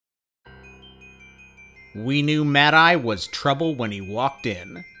We knew Mad Eye was trouble when he walked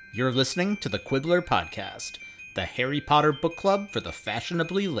in. You're listening to the Quibbler Podcast, the Harry Potter book club for the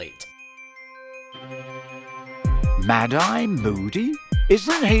fashionably late. Mad Eye Moody?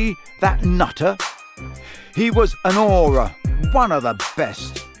 Isn't he that nutter? He was an aura, one of the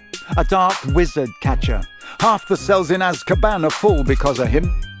best. A dark wizard catcher. Half the cells in Azkaban are full because of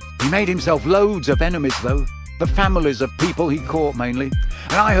him. He made himself loads of enemies, though. The families of people he caught, mainly.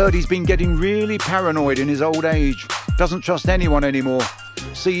 And I heard he's been getting really paranoid in his old age. Doesn't trust anyone anymore.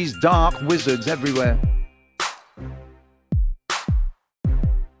 Sees dark wizards everywhere.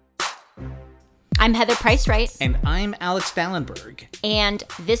 I'm Heather Price-Wright. And I'm Alex Dallenberg. And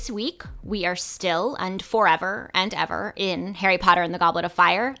this week, we are still and forever and ever in Harry Potter and the Goblet of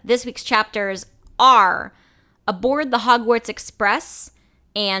Fire. This week's chapters are Aboard the Hogwarts Express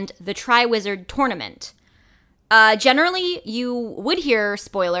and the Triwizard Tournament. Generally, you would hear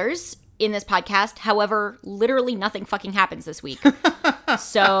spoilers in this podcast. However, literally nothing fucking happens this week.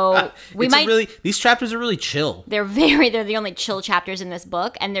 So these chapters are really chill. They're the only chill chapters in this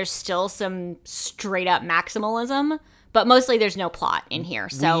book, and there's still some straight up maximalism, but mostly there's no plot in here.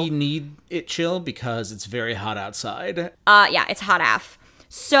 So we need it chill because it's very hot outside. Yeah, it's hot AF.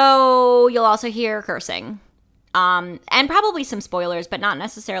 So you'll also hear cursing. And probably some spoilers, but not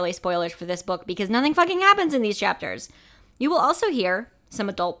necessarily spoilers for this book because nothing fucking happens in these chapters. You will also hear some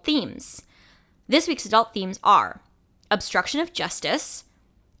adult themes. This week's adult themes are obstruction of justice,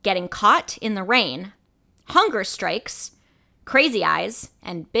 getting caught in the rain, hunger strikes, crazy eyes,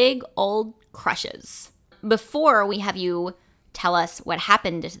 and big old crushes. Before we have you tell us what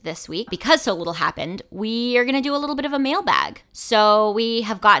happened this week, because so little happened, we are going to do a little bit of a mailbag. So we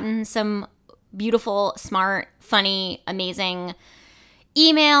have gotten some beautiful, smart, funny, amazing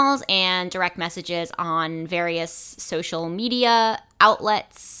emails and direct messages on various social media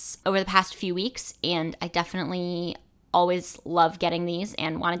outlets over the past few weeks, and I definitely always love getting these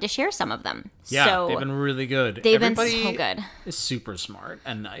and wanted to share some of them. Yeah, so they've been really good. They've been so good. Is super smart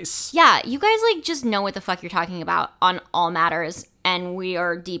and nice. Yeah, you guys just know what the fuck you're talking about on all matters, and we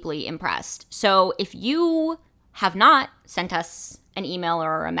are deeply impressed. So if you have not sent us an email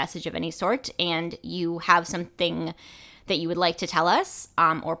or a message of any sort, and you have something that you would like to tell us,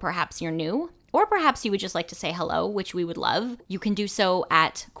 or perhaps you're new, or perhaps you would just like to say hello, which we would love, you can do so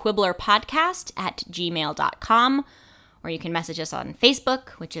at quibblerpodcast@gmail.com, or you can message us on Facebook,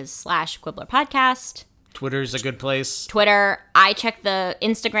 which is /quibblerpodcast. Twitter's a good place. Twitter. I check the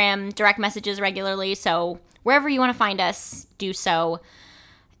Instagram direct messages regularly, so wherever you want to find us, do so.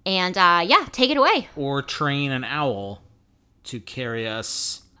 And yeah, take it away. Or train an owl to carry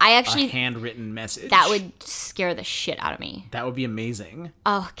us a handwritten message. That would scare the shit out of me. That would be amazing.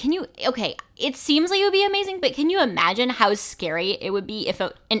 Oh, okay, it seems like it would be amazing, but can you imagine how scary it would be if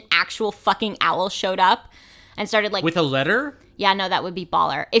an actual fucking owl showed up and started with a letter? Yeah, no, that would be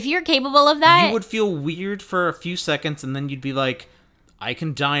baller. If you're capable of that. You would feel weird for a few seconds, and then you'd be like, I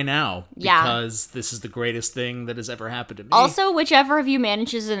can die now because this is the greatest thing that has ever happened to me. Also, whichever of you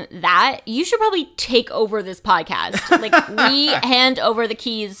manages that, you should probably take over this podcast. We hand over the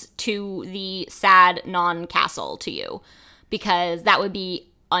keys to the sad non-castle to you because that would be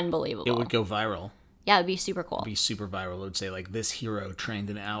unbelievable. It would go viral. Yeah, it would be super cool. It would be super viral. It would say, this hero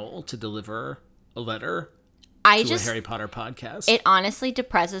trained an owl to deliver a letter a Harry Potter podcast. It honestly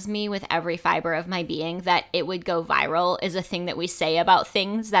depresses me with every fiber of my being that it would go viral is a thing that we say about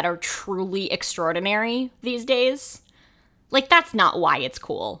things that are truly extraordinary these days. That's not why it's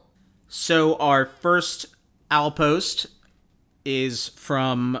cool. So our first owl post is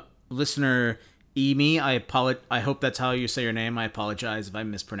from listener Emi. I hope that's how you say your name. I apologize if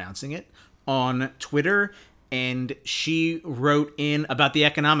I'm mispronouncing it. On Twitter. And she wrote in about the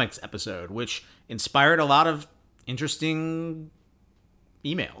economics episode, which inspired a lot of interesting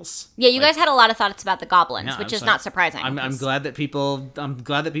emails. Yeah, you guys had a lot of thoughts about the goblins, which is not surprising. I'm glad that people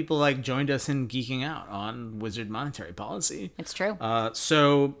joined us in geeking out on wizard monetary policy. It's true.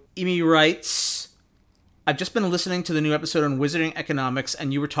 So Emi writes, I've just been listening to the new episode on wizarding economics,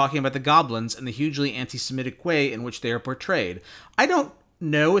 and you were talking about the goblins and the hugely anti-Semitic way in which they are portrayed. I don't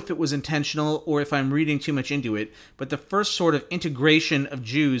know if it was intentional or if I'm reading too much into it, but the first sort of integration of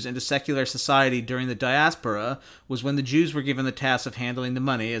Jews into secular society during the diaspora was when the Jews were given the task of handling the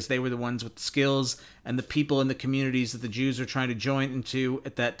money, as they were the ones with the skills, and the people in the communities that the Jews were trying to join into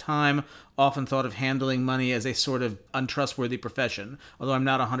at that time often thought of handling money as a sort of untrustworthy profession, although I'm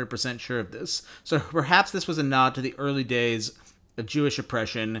not 100% sure of this. So perhaps this was a nod to the early days of Jewish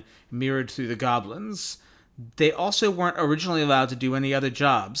oppression mirrored through the goblins. They also weren't originally allowed to do any other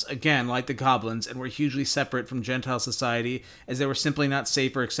jobs, again, like the goblins, and were hugely separate from Gentile society as they were simply not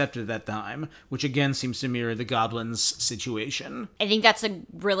safe or accepted at that time, which again seems to mirror the goblins' situation. I think that's a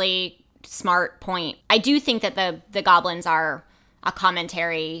really smart point. I do think that the goblins are a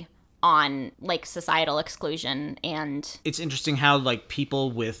commentary on, like, societal exclusion, and it's interesting how, like,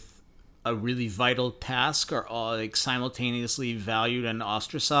 people with a really vital task are all, like, simultaneously valued and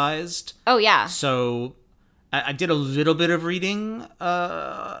ostracized. oh yeah. So I did a little bit of reading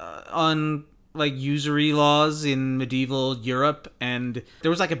on, like, usury laws in medieval Europe, and there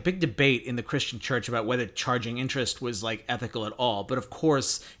was, like, a big debate in the Christian church about whether charging interest was, like, ethical at all. But of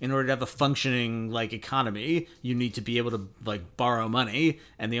course, in order to have a functioning, like, economy, you need to be able to, like, borrow money,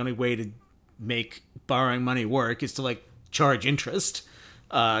 and the only way to make borrowing money work is to, like, charge interest,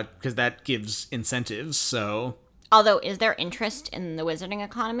 because that gives incentives. So Although, is there interest in the wizarding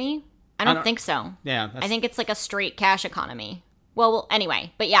economy? I don't think so. Yeah, I think it's like a straight cash economy. Well,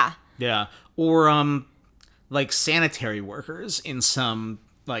 anyway, but yeah. yeah, or like, sanitary workers in some,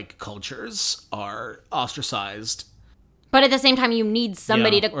 like, cultures are ostracized. But at the same time, you need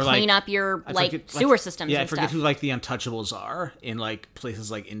somebody Yeah, to or, clean like, up your, I like, forget- sewer systems Yeah, I and forget stuff. who, like, the untouchables are in, like,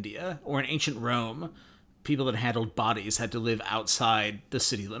 places like India or in ancient Rome. People that handled bodies had to live outside the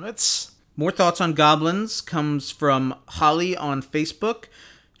city limits. More thoughts on goblins comes from Holly on Facebook.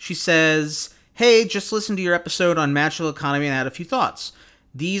 She says, "Hey, just listened to your episode on magical economy and had a few thoughts.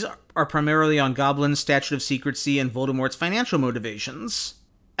 These are primarily on goblins, statute of secrecy, and Voldemort's financial motivations.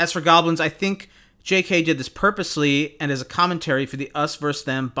 As for goblins, I think JK did this purposely and as a commentary for the us versus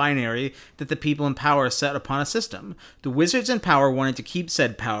them binary that the people in power set upon a system. The wizards in power wanted to keep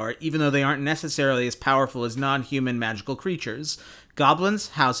said power, even though they aren't necessarily as powerful as non-human magical creatures. Goblins,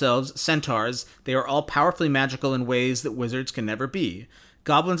 house elves, centaurs, they are all powerfully magical in ways that wizards can never be.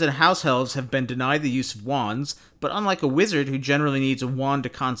 Goblins and house elves have been denied the use of wands, but unlike a wizard who generally needs a wand to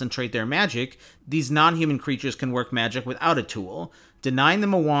concentrate their magic, these non-human creatures can work magic without a tool. Denying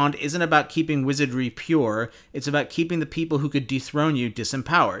them a wand isn't about keeping wizardry pure, it's about keeping the people who could dethrone you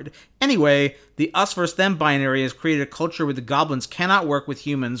disempowered. Anyway, the us versus them binary has created a culture where the goblins cannot work with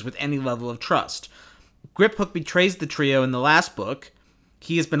humans with any level of trust. Griphook betrays the trio in the last book.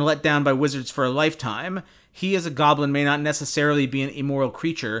 He has been let down by wizards for a lifetime. He as a goblin may not necessarily be an immoral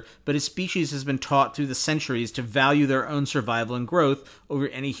creature, but his species has been taught through the centuries to value their own survival and growth over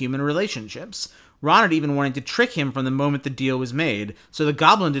any human relationships. Ron had even wanted to trick him from the moment the deal was made, so the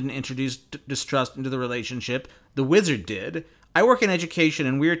goblin didn't introduce distrust into the relationship, the wizard did. I work in education,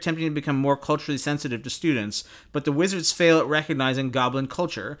 and we're attempting to become more culturally sensitive to students, but the wizards fail at recognizing goblin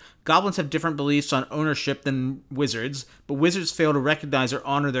culture. Goblins have different beliefs on ownership than wizards, but wizards fail to recognize or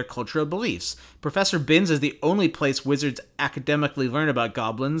honor their cultural beliefs. Professor Binns is the only place wizards academically learn about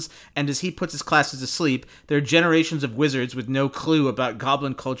goblins, and as he puts his classes to sleep, there are generations of wizards with no clue about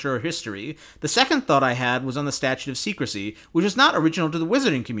goblin culture or history. The second thought I had was on the statute of secrecy, which is not original to the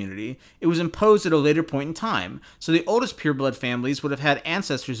wizarding community. It was imposed at a later point in time, so the oldest pureblood families would have had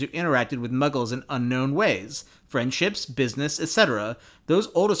ancestors who interacted with muggles in unknown ways. Friendships, business, etc. Those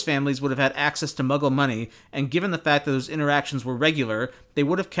oldest families would have had access to muggle money, and given the fact that those interactions were regular, they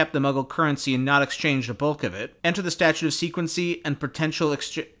would have kept the muggle currency and not exchanged a bulk of it. Enter the statute of secrecy and potential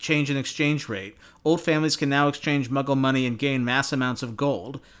change in exchange rate. Old families can now exchange muggle money and gain mass amounts of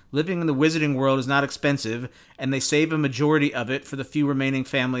gold. Living in the wizarding world is not expensive, and they save a majority of it for the few remaining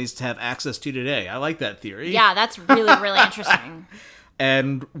families to have access to today. I like that theory. Yeah, that's really, really interesting.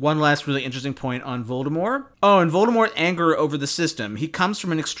 And one last really interesting point on Voldemort. Oh, and Voldemort's anger over the system. He comes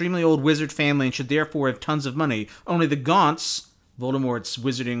from an extremely old wizard family and should therefore have tons of money. Only the Gaunts, Voldemort's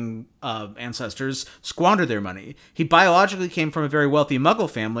wizarding ancestors, squandered their money. He biologically came from a very wealthy Muggle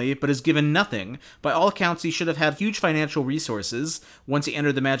family, but is given nothing. By all accounts, he should have had huge financial resources once he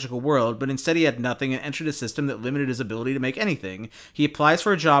entered the magical world, but instead he had nothing and entered a system that limited his ability to make anything. He applies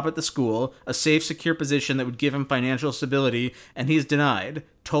for a job at the school, a safe, secure position that would give him financial stability, and he is denied,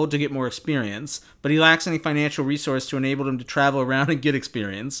 told to get more experience, but he lacks any financial resource to enable him to travel around and get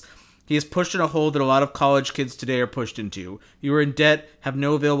experience. He is pushed in a hole that a lot of college kids today are pushed into. You are in debt, have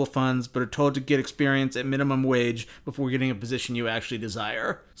no available funds, but are told to get experience at minimum wage before getting a position you actually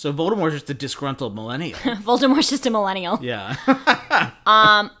desire. So Voldemort's just a disgruntled millennial. Voldemort's just a millennial. Yeah.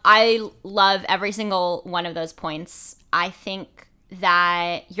 I love every single one of those points. I think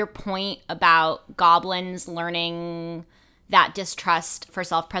that your point about goblins learning that distrust for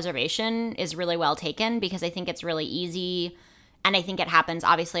self-preservation is really well taken, because I think it's really easy, and I think it happens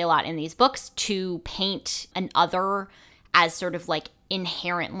obviously a lot in these books, to paint an other as sort of like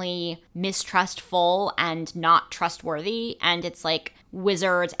inherently mistrustful and not trustworthy. And it's like,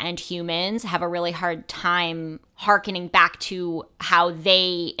 wizards and humans have a really hard time hearkening back to how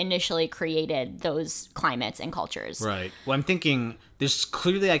they initially created those climates and cultures. Right. Well, I'm thinking there's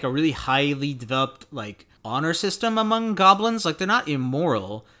clearly like a really highly developed like honor system among goblins. Like they're not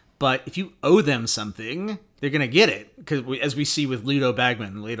immoral, but if you owe them something, they're gonna get it. Because as we see with Ludo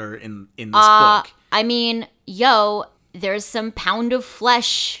Bagman later in this book. I mean, there's some pound of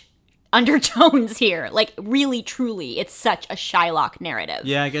flesh undertones here. Like, really, truly, it's such a Shylock narrative.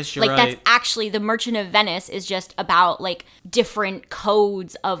 Yeah, I guess you're right. Like, that's actually, The Merchant of Venice is just about, like, different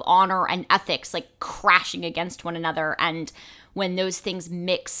codes of honor and ethics, like, crashing against one another. And when those things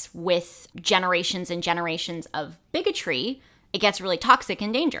mix with generations and generations of bigotry, it gets really toxic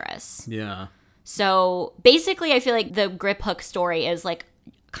and dangerous. Yeah. So, basically, I feel like the Grip Hook story is, like,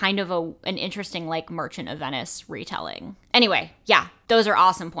 kind of an interesting like Merchant of Venice retelling. Anyway, yeah, those are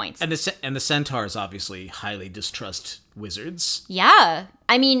awesome points. And the centaurs obviously highly distrust wizards. Yeah,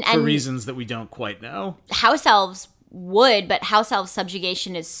 I mean, for reasons that we don't quite know. House elves would, but house elf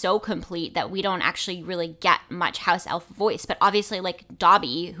subjugation is so complete that we don't actually really get much house elf voice. But obviously, like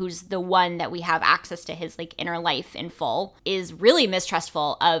Dobby, who's the one that we have access to his like inner life in full, is really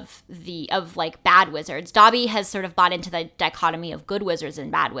mistrustful of like bad wizards. Dobby has sort of bought into the dichotomy of good wizards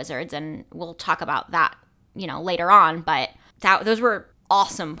and bad wizards, and we'll talk about that, later on. But those were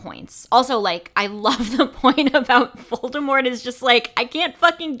awesome points. Also, like, I love the point about Voldemort is just like, I can't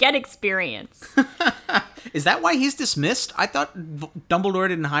fucking get experience. Is that why he's dismissed? I thought Dumbledore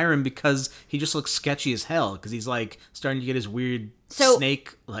didn't hire him because he just looks sketchy as hell, because he's like starting to get his weird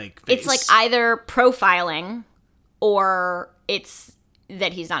snake like face. It's like either profiling or it's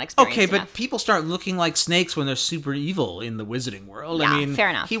that he's not experienced enough. But people start looking like snakes when they're super evil in the wizarding world. Yeah, I mean, fair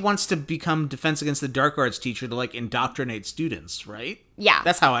enough. He wants to become Defense Against the Dark Arts teacher to like indoctrinate students, right? Yeah.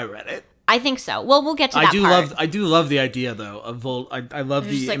 That's how I read it. I think so. Well, we'll get to that part. I do love the idea though of I love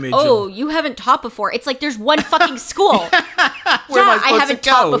the like, image. You haven't taught before. It's like there's one fucking school. Where am I supposed haven't to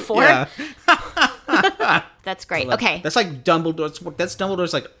taught go? before. Yeah. That's great. So okay. That's like Dumbledore's. That's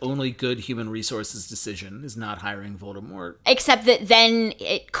Dumbledore's like only good human resources decision is not hiring Voldemort. Except that then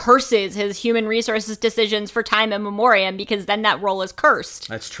it curses his human resources decisions for time immemorial because then that role is cursed.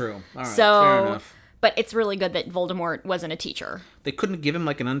 That's true. All right. So, fair enough. But it's really good that Voldemort wasn't a teacher. They couldn't give him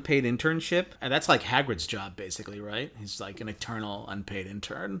like an unpaid internship, and that's like Hagrid's job basically, right? He's like an eternal unpaid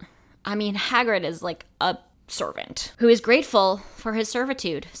intern. I mean, Hagrid is like a servant who is grateful for his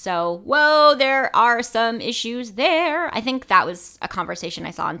servitude. So, there are some issues there. I think that was a conversation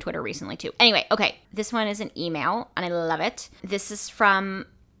I saw on Twitter recently too. Anyway, okay, this one is an email and I love it. This is from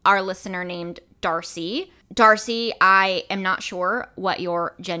our listener named Darcy. Darcy, I am not sure what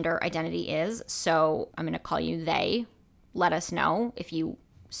your gender identity is, so I'm going to call you they. Let us know if you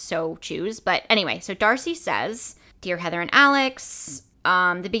so choose. But anyway, so Darcy says, Dear Heather and Alex,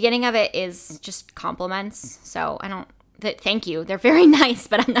 the beginning of it is just compliments, so thank you. They're very nice,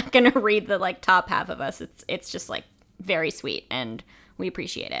 but I'm not going to read the like top half of us. It's just like very sweet and we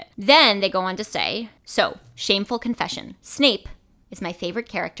appreciate it. Then they go on to say, so shameful confession. Snape is my favorite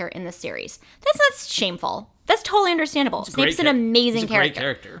character in the series. That's not shameful. That's totally understandable. Snape's an amazing character. Great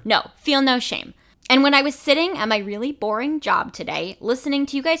character. No, feel no shame. And when I was sitting at my really boring job today, listening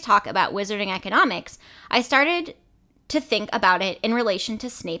to you guys talk about wizarding economics, I started to think about it in relation to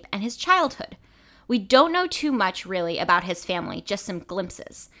Snape and his childhood. We don't know too much really about his family, just some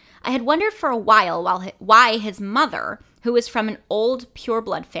glimpses. I had wondered for a while why his mother, who was from an old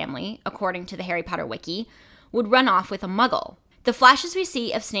pureblood family, according to the Harry Potter wiki, would run off with a muggle. The flashes we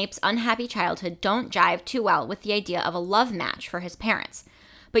see of Snape's unhappy childhood don't jive too well with the idea of a love match for his parents.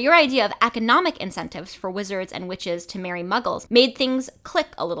 But your idea of economic incentives for wizards and witches to marry muggles made things click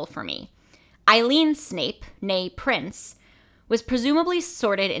a little for me. Eileen Snape, née Prince, was presumably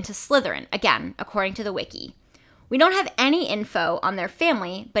sorted into Slytherin, again, according to the wiki. We don't have any info on their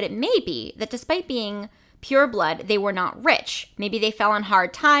family, but it may be that despite being pure blood, they were not rich. Maybe they fell on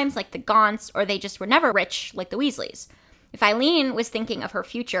hard times like the Gaunts, or they just were never rich like the Weasleys. If Eileen was thinking of her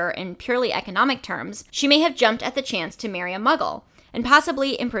future in purely economic terms, she may have jumped at the chance to marry a muggle and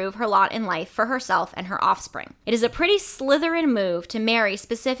possibly improve her lot in life for herself and her offspring. It is a pretty Slytherin move to marry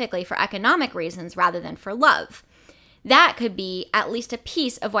specifically for economic reasons rather than for love. That could be at least a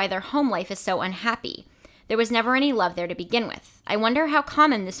piece of why their home life is so unhappy. There was never any love there to begin with. I wonder how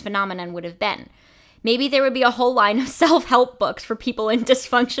common this phenomenon would have been. Maybe there would be a whole line of self-help books for people in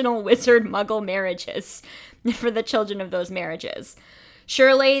dysfunctional wizard-muggle marriages, for the children of those marriages.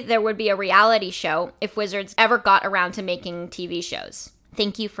 Surely there would be a reality show if wizards ever got around to making TV shows.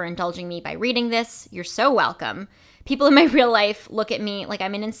 Thank you for indulging me by reading this. You're so welcome. People in my real life look at me like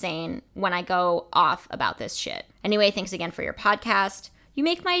I'm an insane when I go off about this shit. Anyway, thanks again for your podcast. You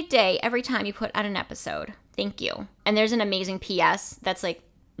make my day every time you put out an episode. Thank you. And there's an amazing PS that's like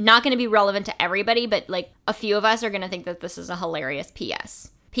not going to be relevant to everybody, but like a few of us are going to think that this is a hilarious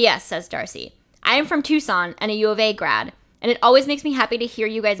PS. PS, says Darcy. I am from Tucson and a U of A grad, and it always makes me happy to hear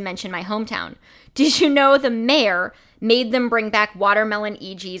you guys mention my hometown. Did you know the mayor made them bring back watermelon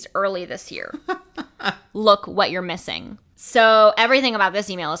EGs early this year? Look what you're missing. So everything about this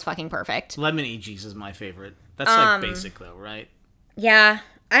email is fucking perfect. Lemon EGs is my favorite. That's like basic though, right? Yeah,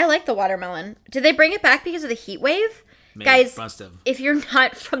 I like the watermelon. Did they bring it back because of the heat wave? Maybe. Guys, Must have. if you're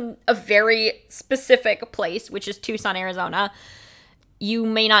not from a very specific place, which is Tucson, Arizona, you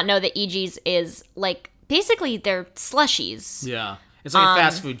may not know that EG's is like, basically they're slushies. Yeah. It's like a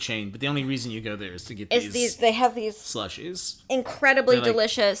fast food chain, but the only reason you go there is to get They have these slushies. incredibly They're like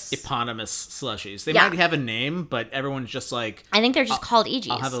delicious. eponymous slushies. They Yeah. might have a name, but everyone's just like, I think they're just called EG's.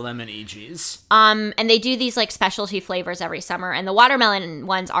 I'll have a lemon EGs. And they do these like specialty flavors every summer, and the watermelon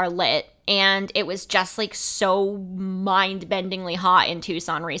ones are lit. And it was just like so mind-bendingly hot in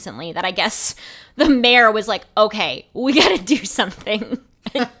Tucson recently that I guess the mayor was like, okay, we gotta do something.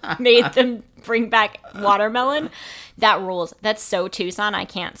 And made them bring back watermelon. That rules. That's so Tucson. I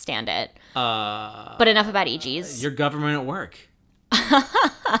can't stand it. But enough about EGs. Your government at work.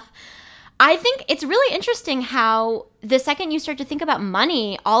 I think it's really interesting how the second you start to think about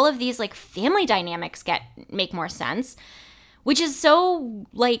money, all of these like family dynamics make more sense, which is so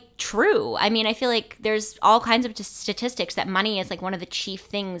like true. I mean, I feel like there's all kinds of statistics that money is like one of the chief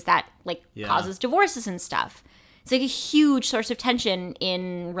things that like causes divorces and stuff. It's like a huge source of tension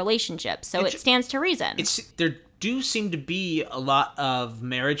in relationships. So it stands to reason. There do seem to be a lot of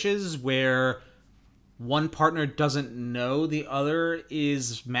marriages where one partner doesn't know the other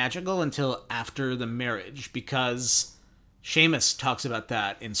is magical until after the marriage, because Seamus talks about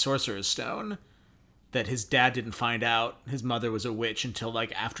that in Sorcerer's Stone, that his dad didn't find out his mother was a witch until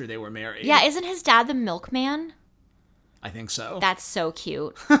like after they were married. Yeah, isn't his dad the milkman? I think so. That's so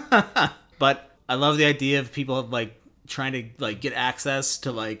cute. But I love the idea of people like trying to like get access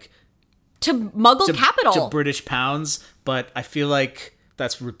to like to Muggle capital, to British pounds, but I feel like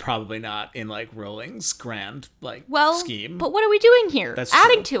that's probably not in like Rowling's grand like scheme. But what are we doing here? That's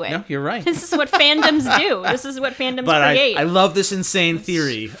adding true. to it. No, you're right. This is what fandoms do. This is what fandoms but create. I love this insane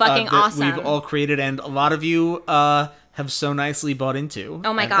theory fucking that awesome. we've all created, and a lot of you have so nicely bought into.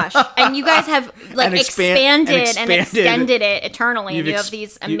 Oh my gosh. And you guys have like expanded and extended it eternally, and you have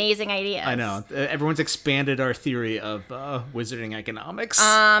these amazing ideas. I know. Everyone's expanded our theory of wizarding economics.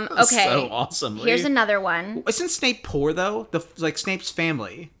 Okay. So awesomely. Here's another one. Isn't Snape poor though? Like Snape's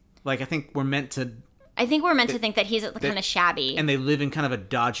family. Like I think we're meant to think that he's kind of shabby. And they live in kind of a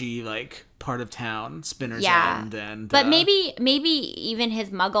dodgy like part of town, Spinner's End, and but maybe even his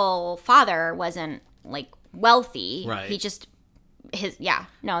Muggle father wasn't like wealthy. Right. He just that's true.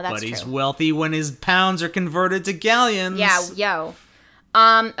 But he's wealthy when his pounds are converted to galleons. Yeah,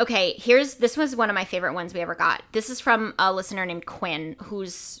 yo. Okay, this was one of my favorite ones we ever got. This is from a listener named Quinn,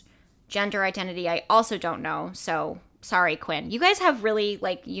 whose gender identity I also don't know, so sorry, Quinn. You guys have really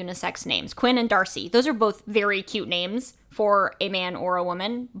like unisex names. Quinn and Darcy. Those are both very cute names for a man or a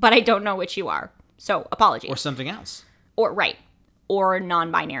woman, but I don't know which you are. So apologies. Or something else. Or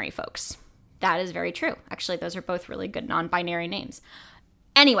non-binary folks. That is very true. Actually, those are both really good non-binary names.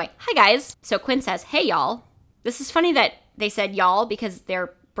 Anyway, hi guys. So Quinn says, hey y'all. This is funny that they said y'all because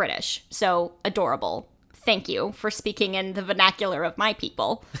they're British. So adorable. Thank you for speaking in the vernacular of my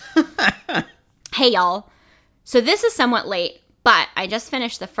people. Hey y'all. So this is somewhat late, but I just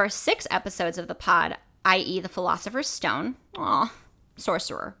finished the first 6 episodes of the pod, i.e. The Philosopher's Stone. Aw,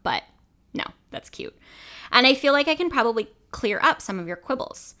 sorcerer, but no, that's cute. And I feel like I can probably clear up some of your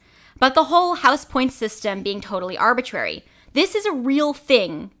quibbles. But the whole house point system being totally arbitrary, this is a real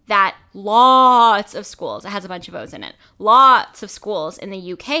thing that lots of schools, it has a bunch of O's in it, lots of schools in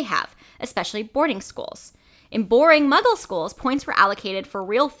the UK have, especially boarding schools. In boring Muggle schools, points were allocated for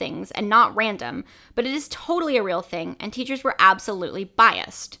real things and not random, but it is totally a real thing, and teachers were absolutely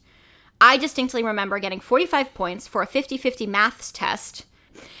biased. I distinctly remember getting 45 points for a 50-50 maths test,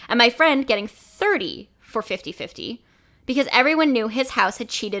 and my friend getting 30 for 50-50, because everyone knew his house had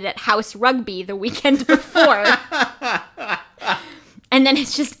cheated at house rugby the weekend before. And then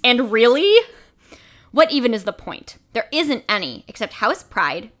it's just, and really? What even is the point? There isn't any, except house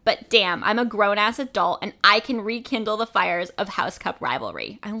pride, but damn, I'm a grown-ass adult and I can rekindle the fires of House Cup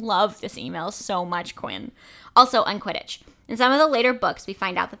rivalry. I love this email so much, Quinn. Also, on Quidditch. In some of the later books, we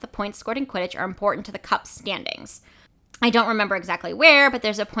find out that the points scored in Quidditch are important to the Cup's standings. I don't remember exactly where, but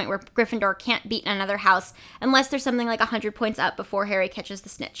there's a point where Gryffindor can't beat another house unless there's something like 100 points up before Harry catches the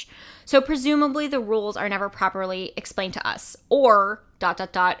snitch. So presumably the rules are never properly explained to us, or ...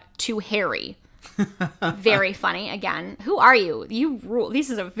 to Harry. Very funny. Again, who are you? You rule. This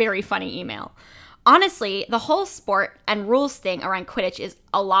is a very funny email. Honestly, the whole sport and rules thing around Quidditch is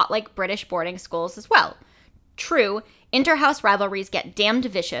a lot like British boarding schools as well. True, inter-house rivalries get damned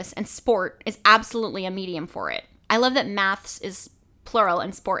vicious, and sport is absolutely a medium for it. I love that maths is plural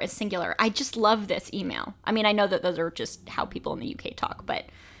and sport is singular. I just love this email. I mean, I know that those are just how people in the UK talk, but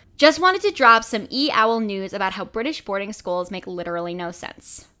just wanted to drop some e-owl news about how British boarding schools make literally no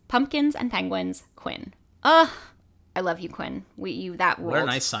sense. Pumpkins and penguins, Quinn. I love you, Quinn. That ruled. What a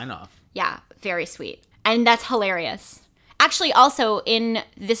nice sign-off. Yeah, very sweet. And that's hilarious. Actually, also, in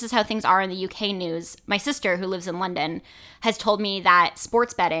This Is How Things Are in the UK news, my sister, who lives in London, has told me that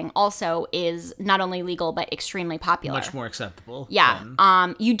sports betting also is not only legal, but extremely popular. Much more acceptable.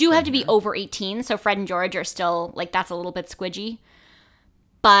 Yeah. You do have to be over 18, so Fred and George are still, like, that's a little bit squidgy.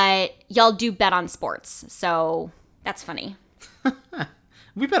 But y'all do bet on sports, so that's funny.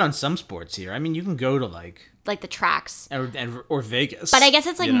 We bet on some sports here. I mean, you can go to, like the tracks. Or Vegas. But I guess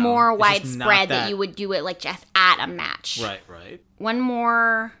it's, like, more widespread that that you would do it, like, just at a match. Right. One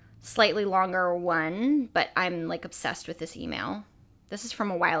more slightly longer one, but I'm, like, obsessed with this email. This is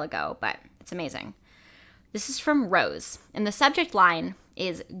from a while ago, but it's amazing. This is from Rose, and the subject line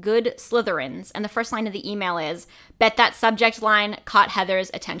is Good Slytherins, and the first line of the email is, bet that subject line caught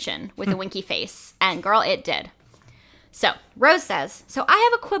Heather's attention, with a winky face. And girl, it did. So, Rose says, so I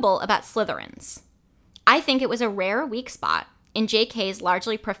have a quibble about Slytherins. I think it was a rare weak spot in JK's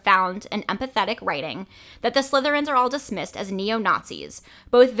largely profound and empathetic writing that the Slytherins are all dismissed as neo-Nazis,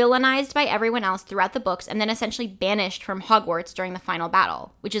 both villainized by everyone else throughout the books and then essentially banished from Hogwarts during the final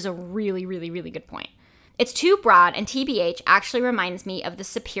battle, which is a really, really, really good point. It's too broad, and TBH actually reminds me of the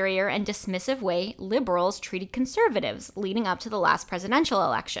superior and dismissive way liberals treated conservatives leading up to the last presidential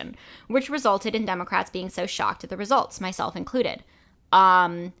election, which resulted in Democrats being so shocked at the results, myself included.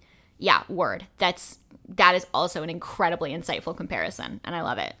 Yeah, word. That is also an incredibly insightful comparison, and I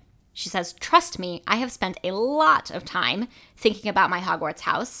love it. She says, trust me, I have spent a lot of time thinking about my Hogwarts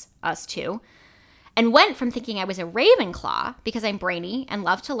house, us too, and went from thinking I was a Ravenclaw because I'm brainy and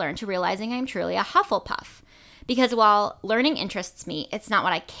love to learn to realizing I'm truly a Hufflepuff. Because while learning interests me, it's not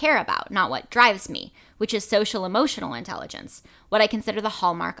what I care about, not what drives me, which is social emotional intelligence, what I consider the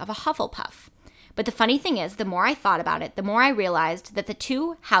hallmark of a Hufflepuff. But the funny thing is, the more I thought about it, the more I realized that the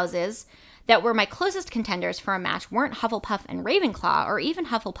two houses that were my closest contenders for a match weren't Hufflepuff and Ravenclaw, or even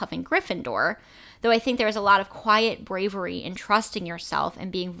Hufflepuff and Gryffindor, though I think there is a lot of quiet bravery in trusting yourself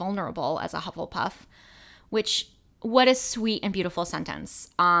and being vulnerable as a Hufflepuff, which, what a sweet and beautiful sentence.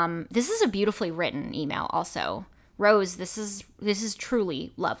 This is a beautifully written email also. Rose, this is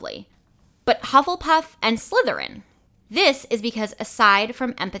truly lovely. But Hufflepuff and Slytherin. This is because aside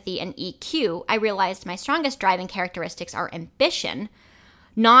from empathy and EQ, I realized my strongest driving characteristics are ambition,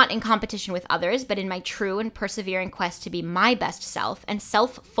 not in competition with others, but in my true and persevering quest to be my best self, and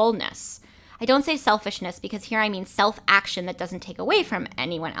self-fullness. I don't say selfishness because here I mean self-action that doesn't take away from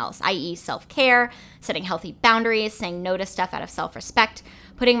anyone else, i.e. self-care, setting healthy boundaries, saying no to stuff out of self-respect,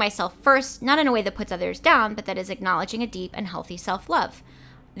 putting myself first, not in a way that puts others down, but that is acknowledging a deep and healthy self-love.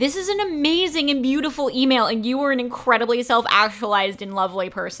 This is an amazing and beautiful email, and you are an incredibly self-actualized and lovely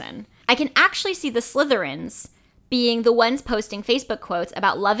person. I can actually see the Slytherins being the ones posting Facebook quotes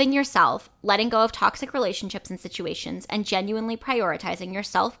about loving yourself, letting go of toxic relationships and situations, and genuinely prioritizing your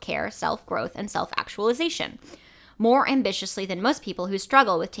self-care, self-growth, and self-actualization, more ambitiously than most people who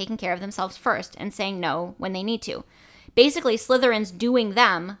struggle with taking care of themselves first and saying no when they need to. Basically, Slytherins doing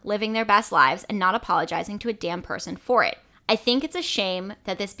them, living their best lives, and not apologizing to a damn person for it. I think it's a shame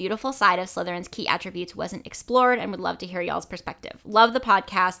that this beautiful side of Slytherin's key attributes wasn't explored, and would love to hear y'all's perspective. Love the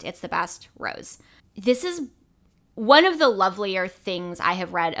podcast. It's the best, Rose. This is one of the lovelier things I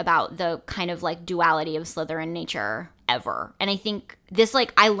have read about the kind of like duality of Slytherin nature ever. And I think this,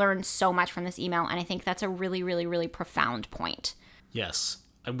 like, I learned so much from this email, and I think that's a really, really, really profound point. Yes.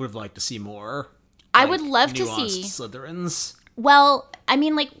 I would have liked to see more. I would love to see Slytherins. Well, I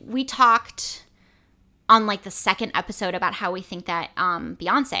mean, like, we talked on like the second episode about how we think that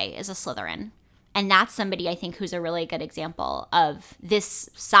Beyonce is a Slytherin. And that's somebody I think who's a really good example of this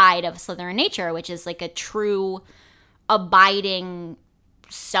side of Slytherin nature, which is like a true abiding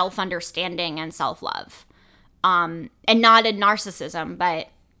self-understanding and self-love. And not a narcissism,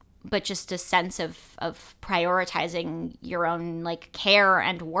 but just a sense of prioritizing your own like care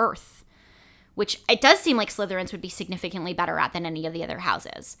and worth, which it does seem like Slytherins would be significantly better at than any of the other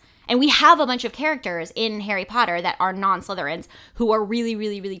houses. And we have a bunch of characters in Harry Potter that are non-Slytherins who are really,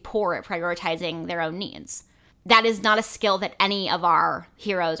 really, really poor at prioritizing their own needs. That is not a skill that any of our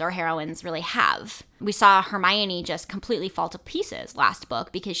heroes or heroines really have. We saw Hermione just completely fall to pieces last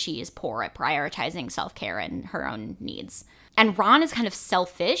book because she is poor at prioritizing self-care and her own needs. And Ron is kind of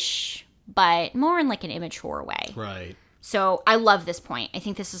selfish, but more in like an immature way. Right. So I love this point. I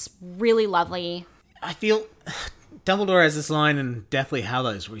think this is really lovely. I feel Dumbledore has this line in Deathly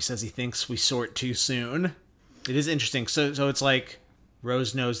Hallows where he says he thinks we sort too soon. It is interesting. So it's like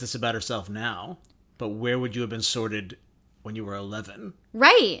Rose knows this about herself now, but where would you have been sorted when you were 11?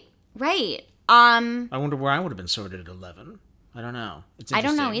 Right. I wonder where I would have been sorted at 11. I don't know. It's I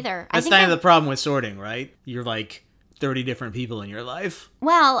don't know interesting. either. That's kind of the problem with sorting, right? You're like 30 different people in your life.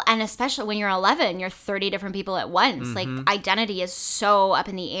 Well, and especially when you're 11, you're 30 different people at once. Mm-hmm. Like, identity is so up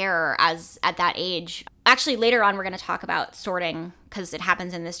in the air as at that age. Actually, later on, we're going to talk about sorting because it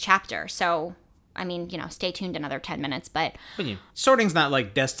happens in this chapter. So, I mean, stay tuned another 10 minutes. But sorting's not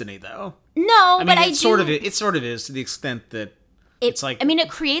like Destiny, though. no, I mean, but it sort of is to the extent that it's like. I mean, it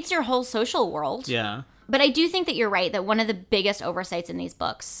creates your whole social world. Yeah. But I do think that you're right that one of the biggest oversights in these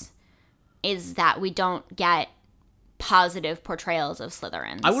books is that we don't get positive portrayals of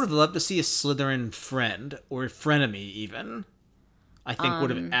Slytherins. I would have loved to see a Slytherin friend or frenemy even. I think would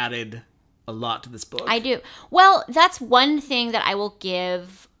have added a lot to this book. I do. Well, that's one thing that I will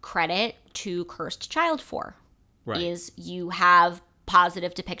give credit to Cursed Child for. Right. Is you have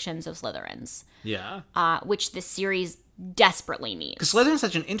positive depictions of Slytherins. Yeah. Which this series desperately needs. Because Slytherin's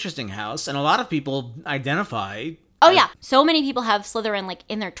such an interesting house, and a lot of people identify. Oh, yeah. So many people have Slytherin, like,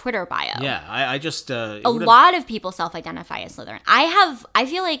 in their Twitter bio. Yeah, I just... a lot of people self-identify as Slytherin. I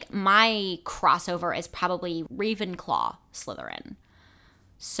feel like my crossover is probably Ravenclaw Slytherin.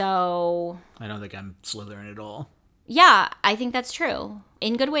 So... I don't think I'm Slytherin at all. Yeah, I think that's true.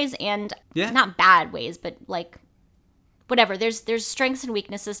 In good ways and not bad ways, but, like, whatever. There's strengths and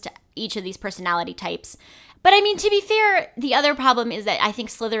weaknesses to each of these personality types. But I mean, to be fair, the other problem is that I think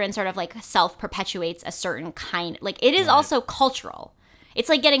Slytherin sort of like self-perpetuates a certain kind, like it is also cultural. It's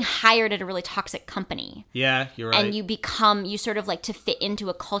like getting hired at a really toxic company. Yeah, you're right. And you sort of like to fit into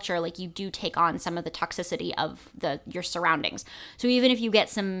a culture, like you do take on some of the toxicity of your surroundings. So even if you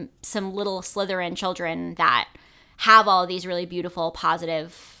get some little Slytherin children that have all these really beautiful,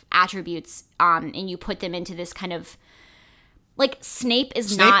 positive attributes, and you put them into this kind of, like, Snape's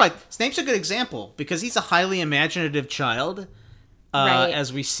a good example because he's a highly imaginative child, right.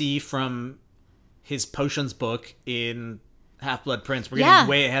 as we see from his potions book in Half-Blood Prince. We're getting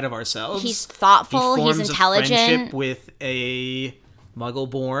way ahead of ourselves. He's thoughtful. He forms he's intelligent. A friendship with a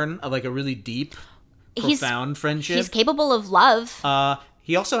Muggle-born, like a really deep, profound friendship. He's capable of love.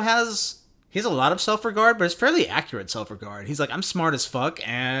 He also has a lot of self-regard, but it's fairly accurate self-regard. He's like, I'm smart as fuck,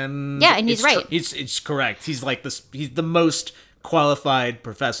 and yeah, and he's right. It's correct. He's like this. He's the most qualified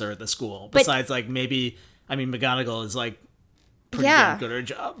professor at the school. Besides, like maybe, I mean, McGonagall is like pretty damn good at her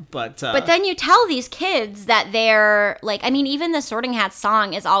job, but then you tell these kids that they're like, I mean, even the Sorting Hat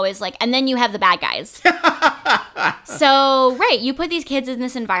song is always like, and then you have the bad guys. So right, you put these kids in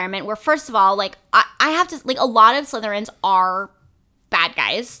this environment where, first of all, like I have to, like, a lot of Slytherins are bad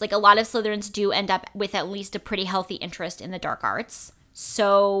guys. Like, a lot of Slytherins do end up with at least a pretty healthy interest in the dark arts.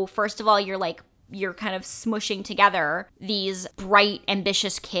 So first of all, you're kind of smushing together these bright,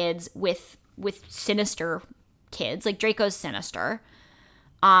 ambitious kids with sinister kids. Like, Draco's sinister.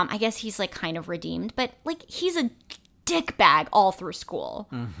 I guess he's, like, kind of redeemed, but, like, he's a dickbag all through school.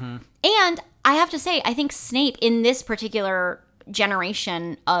 Mm-hmm. And I have to say, I think Snape, in this particular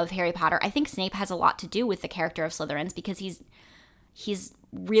generation of Harry Potter, I think Snape has a lot to do with the character of Slytherins because he's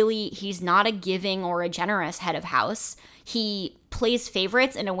not a giving or a generous head of house. He plays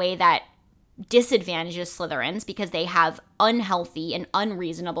favorites in a way that disadvantages Slytherins because they have unhealthy and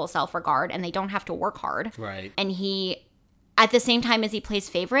unreasonable self-regard and they don't have to work hard. Right. And he, at the same time as he plays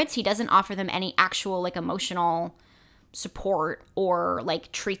favorites, he doesn't offer them any actual, like, emotional support or,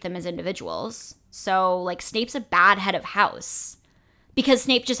 like, treat them as individuals. So, like, Snape's a bad head of house. Because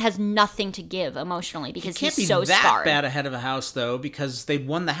Snape just has nothing to give emotionally because he's so scarred. He can't be that bad a head of a house, though, because they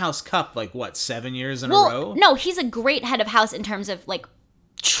won the House Cup, like, what, 7 years in a row? No, he's a great head of house in terms of, like,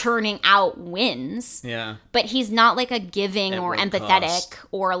 churning out wins. Yeah. But he's not, like, a giving or empathetic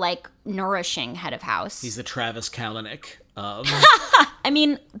or, like, nourishing head of house. He's the Travis Kalanick of... I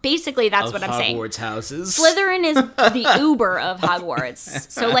mean, basically, that's what I'm saying. Hogwarts houses. Slytherin is the Uber of Hogwarts.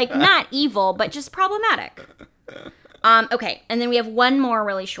 So, like, not evil, but just problematic. Okay, and then we have one more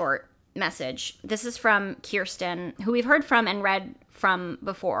really short message. This is from Kirsten, who we've heard from and read from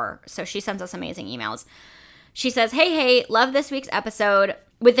before. So she sends us amazing emails. She says, hey, love this week's episode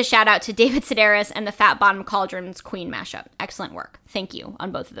with the shout out to David Sedaris and the Fat Bottom Cauldrons Queen mashup. Excellent work. Thank you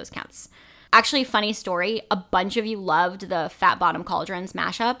on both of those counts. Actually, funny story, a bunch of you loved the Fat Bottom Cauldrons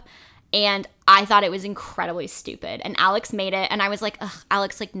mashup, and I thought it was incredibly stupid. And Alex made it, and I was like, ugh,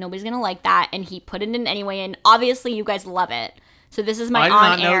 Alex, like, nobody's gonna like that. And he put it in anyway, and obviously you guys love it. So this is my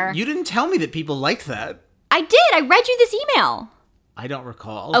on-air. You didn't tell me that people liked that. I did. I read you this email. I don't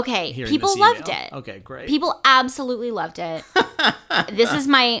recall. Okay, people loved it. Okay, great. People absolutely loved it. This is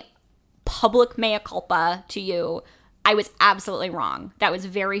my public mea culpa to you. I was absolutely wrong. That was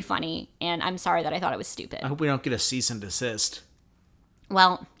very funny, and I'm sorry that I thought it was stupid. I hope we don't get a cease and desist.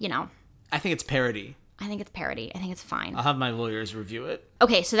 Well, you know. I think it's parody. I think it's parody. I think it's fine. I'll have my lawyers review it.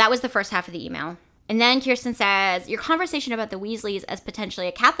 Okay, so that was the first half of the email. And then Kirsten says, your conversation about the Weasleys as potentially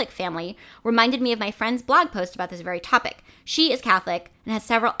a Catholic family reminded me of my friend's blog post about this very topic. She is Catholic and has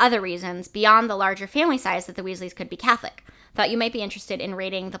several other reasons beyond the larger family size that the Weasleys could be Catholic. Thought you might be interested in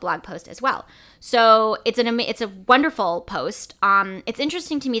rating the blog post as well. So it's a wonderful post. It's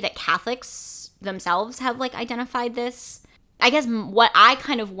interesting to me that Catholics themselves have like identified this. I guess what I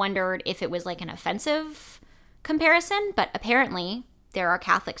kind of wondered if it was like an offensive comparison, but apparently there are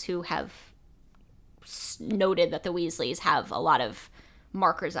Catholics who have noted that the Weasleys have a lot of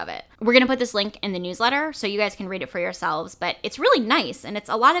markers of it. We're going to put this link in the newsletter so you guys can read it for yourselves, but it's really nice, and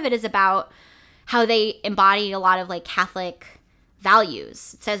a lot of it is about how they embody a lot of like Catholic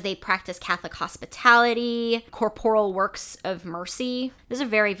values. It says they practice Catholic hospitality, corporal works of mercy. This is a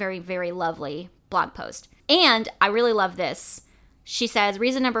very, very, very lovely blog post. And I really love this. She says,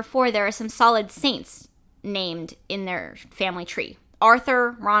 reason number 4, there are some solid saints named in their family tree.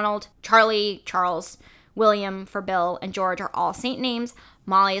 Arthur, Ronald, Charlie, Charles, William for Bill, and George are all saint names.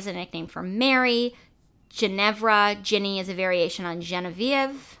 Molly is a nickname for Mary. Ginevra, Ginny is a variation on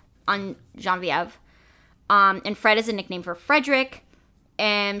Genevieve. And Fred is a nickname for Frederick.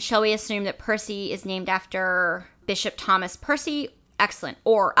 And shall we assume that Percy is named after Bishop Thomas Percy? Excellent.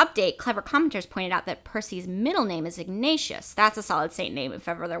 Or update, clever commenters pointed out that Percy's middle name is Ignatius. That's a solid saint name if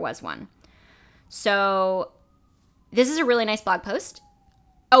ever there was one. So this is a really nice blog post.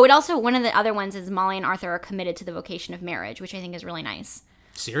 Oh, it also, one of the other ones is Molly and Arthur are committed to the vocation of marriage, which I think is really nice.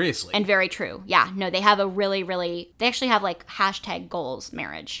 Seriously? And very true. Yeah, no, they have a really, really, they actually have like hashtag goals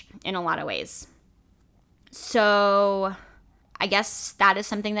marriage in a lot of ways. So I guess that is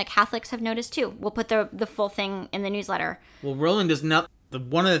something that Catholics have noticed too. We'll put the full thing in the newsletter. Well, Rowling does not,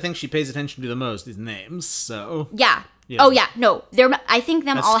 one of the things she pays attention to the most is names, so. Yeah. Oh yeah, no, I think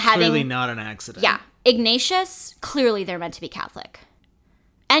them that's all having. Clearly not an accident. Yeah. Ignatius, clearly they're meant to be Catholic.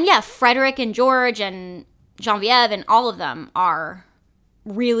 And yeah, Frederick and George and Genevieve and all of them are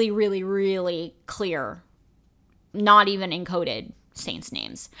really, really, really clear, not even encoded saints'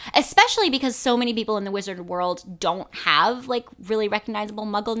 names. Especially because so many people in the wizard world don't have, like, really recognizable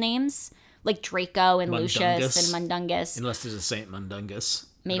Muggle names. Like Draco and Lucius and Mundungus. Unless there's a Saint Mundungus.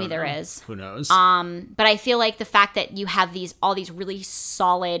 Maybe there is. Who knows? But I feel like the fact that you have all these really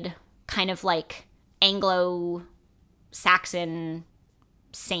solid kind of like Anglo-Saxon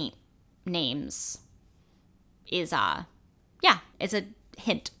saint names is it's a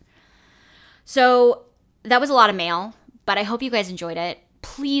hint. So that was a lot of mail, but I hope you guys enjoyed it.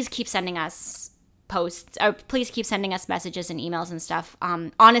 Please keep sending us posts, or please keep sending us messages and emails and stuff.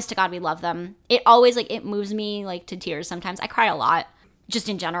 Honest to God, we love them. It always it moves me like to tears sometimes. I cry a lot, just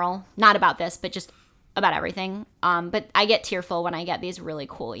in general, not about this, but just about everything. But I get tearful when I get these really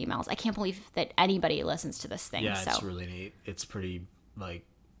cool emails. I can't believe that anybody listens to this thing. Yeah, it's really neat. It's pretty, like,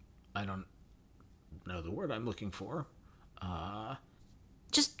 I don't know the word I'm looking for.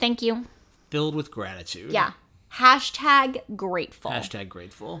 Just thank you. Filled with gratitude. Yeah. Hashtag grateful. Hashtag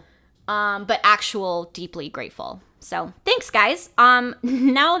grateful. But actual deeply grateful. So thanks, guys.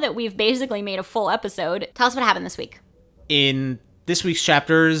 Now that we've basically made a full episode, tell us what happened this week. In this week's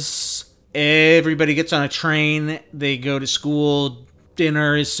chapters, everybody gets on a train, they go to school,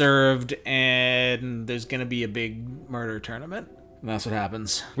 dinner is served, and there's gonna be a big murder tournament. And that's what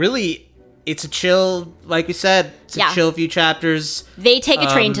happens. Really, it's a chill, like we said, it's a chill few chapters. They take a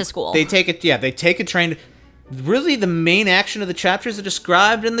train to school. They take a train. Really, the main action of the chapters are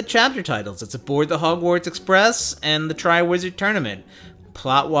described in the chapter titles. It's aboard the Hogwarts Express and the Triwizard Tournament.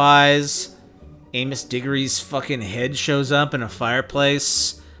 Plot-wise, Amos Diggory's fucking head shows up in a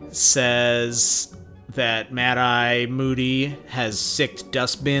fireplace, says that Mad-Eye Moody has sicked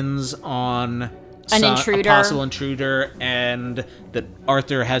dustbins on intruder. A possible intruder, and that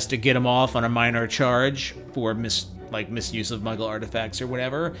Arthur has to get him off on a minor charge for misuse of Muggle artifacts or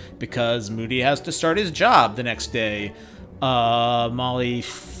whatever, because Moody has to start his job the next day. Molly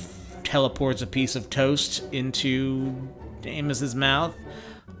teleports a piece of toast into Amos's mouth.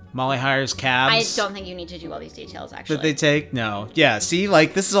 Molly hires cabs. I don't think you need to do all these details, actually. That they take? No. Yeah, see,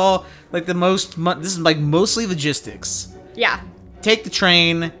 like, this is all, like, this is, like, mostly logistics. Yeah. Take the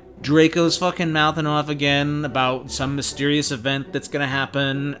train. Draco's fucking mouthing off again about some mysterious event that's gonna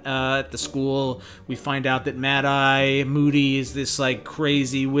happen at the school. We find out that Mad-Eye Moody is this, like,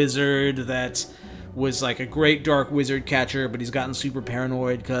 crazy wizard that was, like, a great dark wizard catcher, but he's gotten super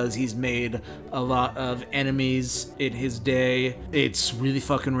paranoid because he's made a lot of enemies in his day. It's really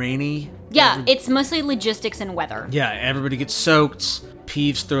fucking rainy. Yeah, it's mostly logistics and weather. Yeah, everybody gets soaked.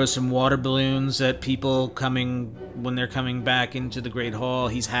 Peeves throws some water balloons at people when they're coming back into the Great Hall.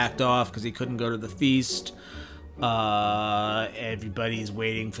 He's hacked off because he couldn't go to the feast. Everybody's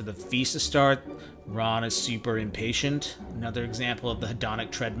waiting for the feast to start. Ron is super impatient. Another example of the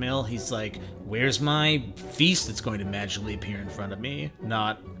hedonic treadmill. He's like, where's my feast that's going to magically appear in front of me?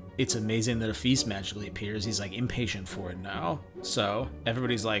 Not, it's amazing that a feast magically appears. He's like impatient for it now. So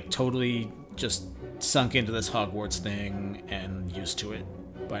everybody's like totally just sunk into this Hogwarts thing and used to it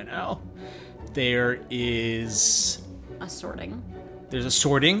by now. There is There's a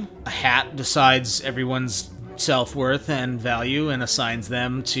sorting. A hat decides everyone's self-worth and value and assigns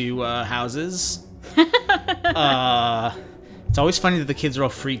them to houses. It's always funny that the kids are all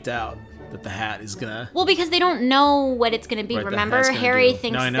freaked out that the hat is gonna... Well, because they don't know what it's gonna be. What the Remember, hat's gonna Harry do.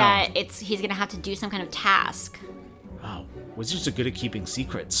 thinks No, I know. that he's gonna have to do some kind of task. Wow, wizards are good at keeping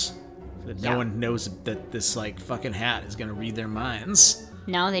secrets. That Yeah. no one knows that this, like, fucking hat is gonna read their minds.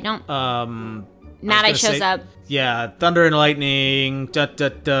 No, they don't. Mad-Eye shows up. Yeah, thunder and lightning,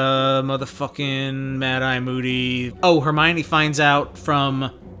 motherfucking Mad-Eye Moody. Oh, Hermione finds out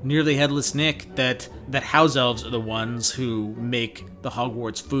from Nearly Headless Nick that house elves are the ones who make the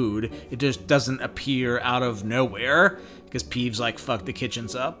Hogwarts food. It just doesn't appear out of nowhere, because Peeves, like, fucked the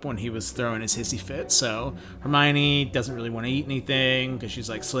kitchens up when he was throwing his hissy fit. So Hermione doesn't really want to eat anything, because she's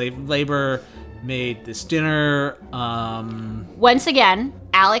like, slave labor made this dinner. Once again,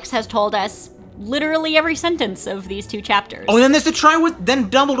 Alex has told us literally every sentence of these 2 chapters. Oh, and then there's the then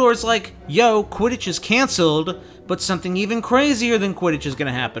Dumbledore's like, yo, Quidditch is canceled, but something even crazier than Quidditch is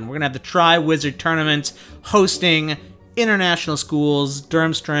gonna happen. We're gonna have the Tri-Wizard Tournament hosting international schools,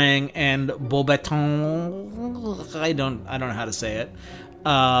 Durmstrang and Beauxbatons. I don't know how to say it.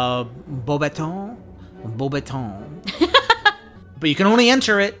 Beauxbatons? But you can only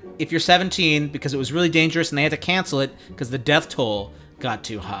enter it if you're 17, because it was really dangerous and they had to cancel it because the death toll got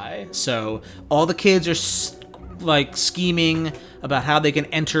too high. So all the kids are scheming about how they can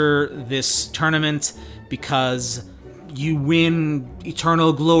enter this tournament because you win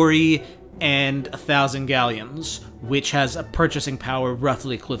eternal glory and 1,000 galleons, which has a purchasing power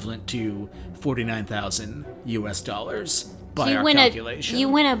roughly equivalent to $49,000 US by our calculation. You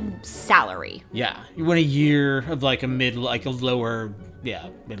win a salary. Yeah, you win a year of like a mid-level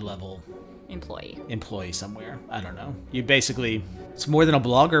Employee somewhere. I don't know. You basically, it's more than a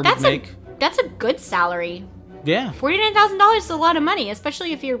blogger would make. That's a good salary. Yeah. $49,000 is a lot of money,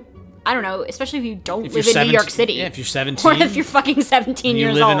 especially if you're, I don't know, especially if you don't live in New York City. Yeah, if you're 17. Or if you're fucking 17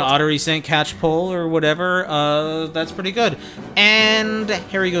 years old. You live in Ottery St. Catchpole or whatever, that's pretty good. And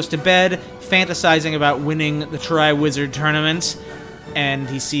Harry goes to bed, fantasizing about winning the Tri-Wizard Tournament, and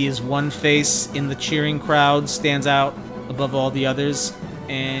he sees one face in the cheering crowd stands out above all the others,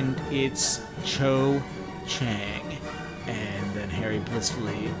 and it's Cho Chang. And then Harry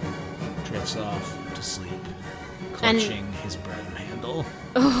blissfully drifts off to sleep, clutching his bread handle.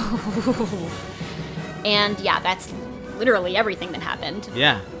 And yeah, that's literally everything that happened.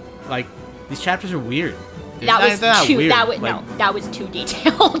 Yeah, like, these chapters are weird. That was too. Weird. That was too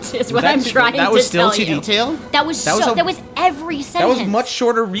detailed. Is what I'm trying to tell you. That was still too detailed. That was every sentence. That was a much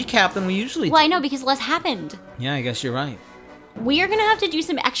shorter recap than we usually do. Well, I know, because less happened. Yeah, I guess you're right. We are gonna have to do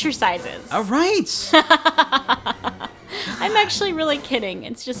some exercises. All right. I'm actually really kidding.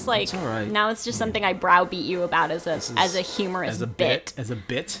 It's just like, it's all right. Now it's just something I browbeat you about as a humorous bit. As a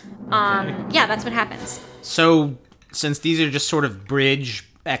bit. Okay. Yeah, that's what happens. So, since these are just sort of bridge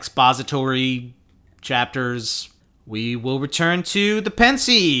expository chapters, we will return to the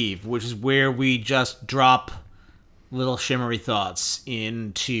Pensieve, which is where we just drop little shimmery thoughts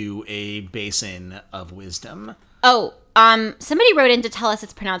into a basin of wisdom. Oh, somebody wrote in to tell us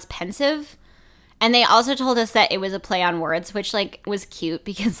it's pronounced pensive, and they also told us that it was a play on words, which, like, was cute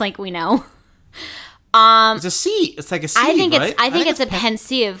because, like, we know. It's a C. It's like a C, I think right? I think it's a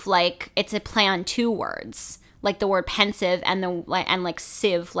pensive, like, it's a play on 2 words, like the word pensive and like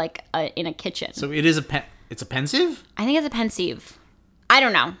sieve, like in a kitchen. So it is it's a pensive? I think it's a pensive. I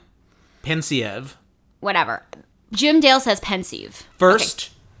don't know. Pensieve. Whatever. Jim Dale says pensive.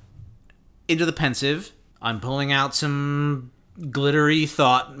 First, into the pensive, I'm pulling out some glittery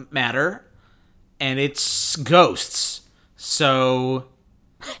thought matter, and it's ghosts. So...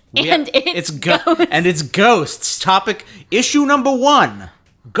 It's ghosts. And it's ghosts. Topic, issue number 1.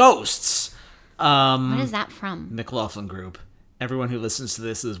 Ghosts. What is that from? McLaughlin Group. Everyone who listens to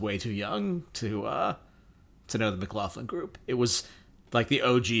this is way too young to know the McLaughlin Group. It was like the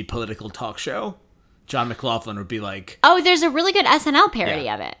OG political talk show. John McLaughlin would be like... Oh, there's a really good SNL parody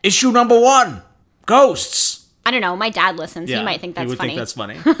of it. Issue number 1. Ghosts. I don't know. My dad listens. Yeah, he might think that's he would funny. think that's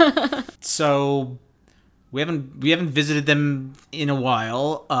funny. So... We haven't visited them in a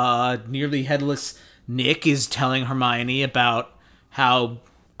while. Nearly Headless Nick is telling Hermione about how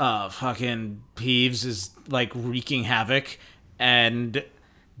fucking Peeves is like wreaking havoc, and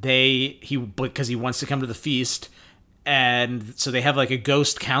because he wants to come to the feast, and so they have like a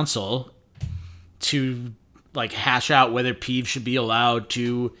ghost council to like hash out whether Peeves should be allowed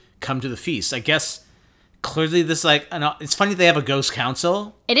to come to the feast. I guess. Clearly, this it's funny they have a ghost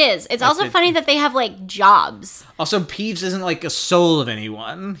council. It is. It's also funny that they have like jobs. Also, Peeves isn't like a soul of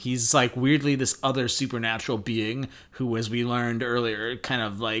anyone. He's like weirdly this other supernatural being who, as we learned earlier, kind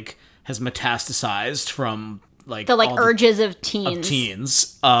of like has metastasized from like the urges of teens.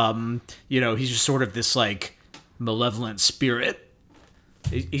 He's just sort of this like malevolent spirit.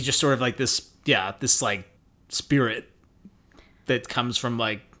 He's just sort of like this like spirit that comes from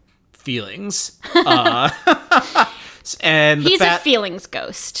like feelings. And he's a feelings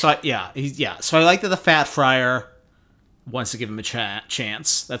ghost. So So I like that the Fat Friar wants to give him a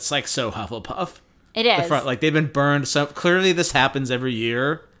chance. That's like so Hufflepuff. It is. They've been burned. So clearly this happens every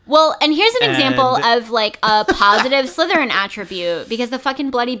year. Well, and here's an example of like a positive Slytherin attribute, because the fucking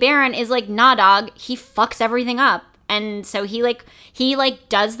Bloody Baron is like, nah, dog, he fucks everything up. And so he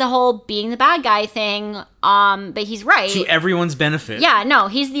does the whole being the bad guy thing, but he's right. To everyone's benefit. Yeah, no,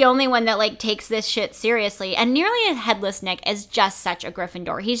 he's the only one that like takes this shit seriously. And Nearly a Headless Nick is just such a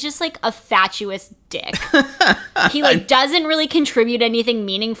Gryffindor. He's just like a fatuous dick. He like doesn't really contribute anything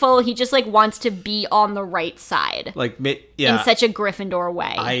meaningful. He just like wants to be on the right side. In such a Gryffindor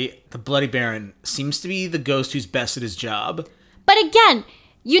way. The Bloody Baron seems to be the ghost who's best at his job. But again,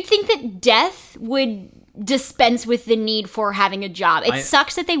 you'd think that death would dispense with the need for having a job. It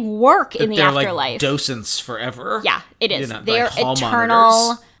sucks that they work in the afterlife. Like docents forever. Yeah, it is. They're like eternal,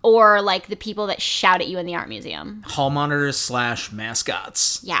 monitors. Or like the people that shout at you in the art museum. Hall monitors /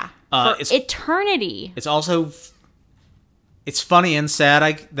 mascots. Yeah, for eternity. It's also, it's funny and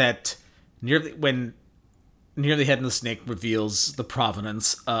sad that when Nearly Headless Nick reveals the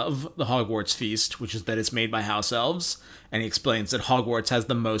provenance of the Hogwarts feast, which is that it's made by house elves, and he explains that Hogwarts has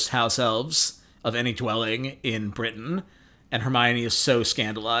the most house elves of any dwelling in Britain, and Hermione is so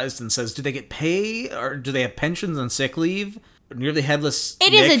scandalized and says, do they get pay, or do they have pensions and sick leave? Nearly Headless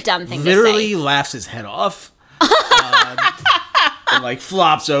Nick is a dumb thing to say. Literally laughs his head off. And like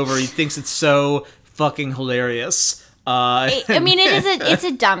flops over. He thinks it's so fucking hilarious. It's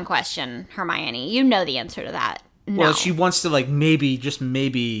a dumb question, Hermione. You know the answer to that. No. Well, she wants to like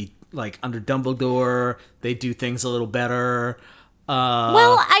maybe like under Dumbledore they do things a little better.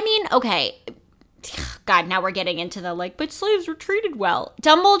 Okay. God, now we're getting into the like, but slaves were treated well.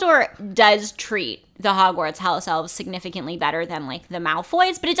 Dumbledore does treat the Hogwarts house elves significantly better than like the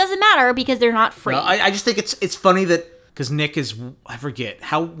Malfoys, but it doesn't matter because they're not free. No, I just think it's funny that because Nick is, I forget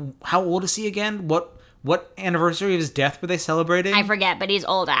how old is he again? What anniversary of his death were they celebrating? I forget, but he's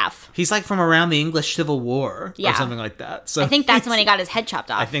old AF. He's like from around the English Civil War or something like that. So I think that's when he got his head chopped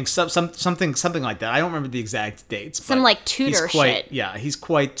off. I think something like that. I don't remember the exact dates. Some like Tudor shit. Yeah, he's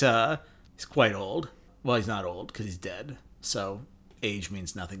quite old. Well, he's not old because he's dead. So age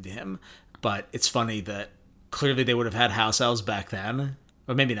means nothing to him. But it's funny that clearly they would have had house elves back then.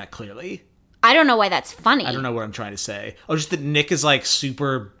 Or maybe not clearly. I don't know why that's funny. I don't know what I'm trying to say. Oh, just that Nick is like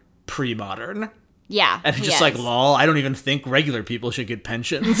super pre-modern. Yeah, and just like, lol, I don't even think regular people should get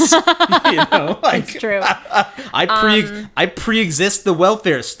pensions. It's true. I pre-exist the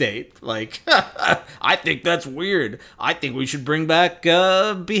welfare state. Like, I think that's weird. I think we should bring back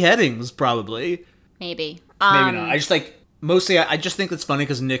beheadings, probably. Maybe not. I just like mostly. I just think it's funny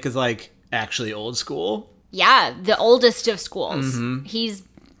because Nick is like actually old school. Yeah, the oldest of schools. Mm-hmm. He's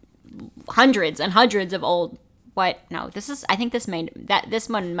hundreds and hundreds of old. What? No, I think this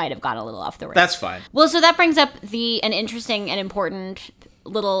one might have gone a little off the rails. That's fine. Well, so that brings up an interesting and important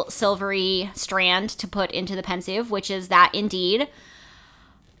little silvery strand to put into the pensive, which is that indeed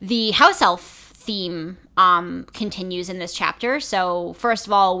the house elf theme continues in this chapter. So first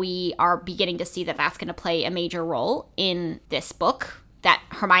of all, we are beginning to see that that's going to play a major role in this book, that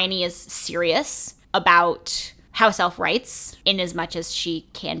Hermione is serious about house elf rights in as much as she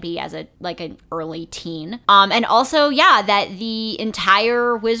can be as an early teen. And also, yeah, that the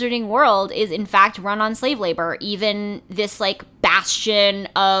entire wizarding world is in fact run on slave labor. Even this like bastion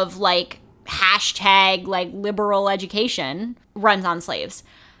of like hashtag like liberal education runs on slaves.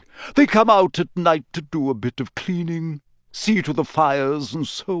 They come out at night to do a bit of cleaning, see to the fires and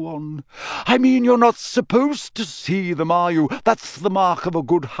so on. I mean, you're not supposed to see them, are you? That's the mark of a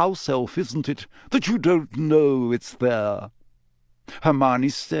good house elf, isn't it? That you don't know it's there. Hermione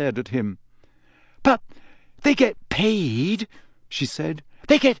stared at him. But they get paid, she said.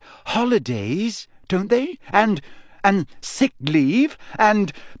 They get holidays, don't they? And sick leave,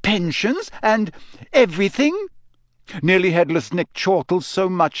 and pensions, and everything. Nearly Headless Nick chortled so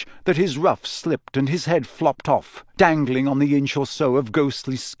much that his ruff slipped and his head flopped off, dangling on the inch or so of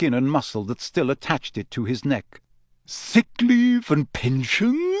ghostly skin and muscle that still attached it to his neck. "Sick leave and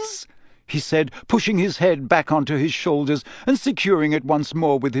pensions?" he said, pushing his head back onto his shoulders and securing it once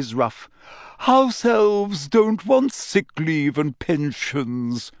more with his ruff. "House elves don't want sick leave and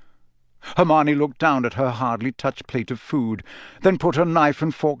pensions." Hermione looked down at her hardly touched plate of food, then put her knife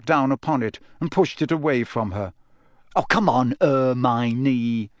and fork down upon it and pushed it away from her. "Oh, come on,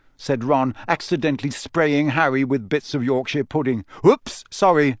 Hermione," said Ron, accidentally spraying Harry with bits of Yorkshire pudding. "Whoops,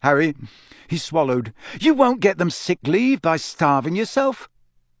 sorry, Harry." He swallowed. "You won't get them sick leave by starving yourself."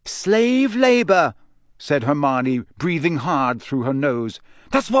 "Slave labour," said Hermione, breathing hard through her nose.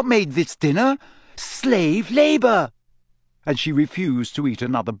 "That's what made this dinner. Slave labour." And she refused to eat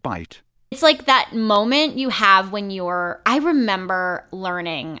another bite. It's like that moment you have when I remember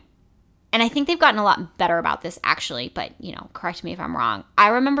learning, and I think they've gotten a lot better about this actually, but, correct me if I'm wrong. I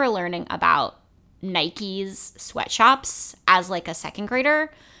remember learning about Nike's sweatshops as like a second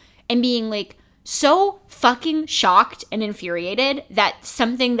grader and being like so fucking shocked and infuriated that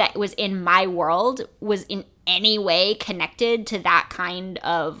something that was in my world was in any way connected to that kind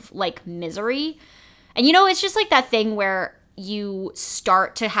of like misery. And it's just like that thing where you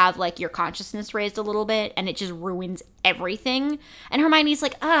start to have like your consciousness raised a little bit and it just ruins everything. And Hermione's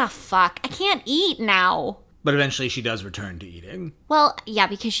like, fuck, I can't eat now. But eventually she does return to eating. Well, yeah,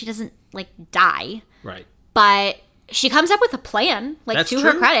 because she doesn't like die. Right. But she comes up with a plan, like That's to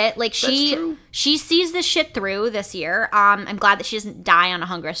true. her credit. Like That's she sees this shit through this year. I'm glad that she doesn't die on a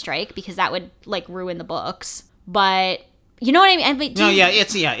hunger strike because that would like ruin the books. But you know what I mean?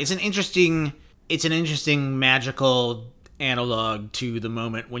 It's an interesting magical analog to the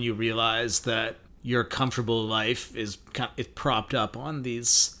moment when you realize that your comfortable life is propped up on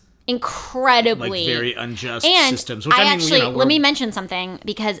these incredibly like very unjust and systems. Which let me mention something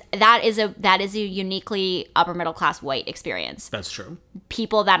because that is a uniquely upper middle class white experience. That's true.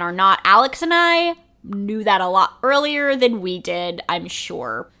 People that are not Alex and I knew that a lot earlier than we did, I'm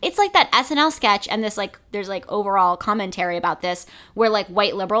sure. It's like that SNL sketch, and this like there's like overall commentary about this where like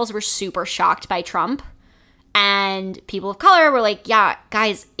white liberals were super shocked by Trump. And people of color were like, yeah,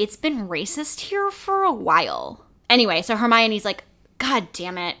 guys, it's been racist here for a while. Anyway, so Hermione's like, God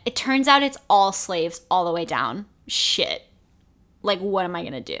damn it. It turns out it's all slaves all the way down. Shit. Like, what am I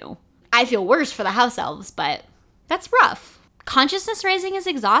going to do? I feel worse for the house elves, but that's rough. Consciousness raising is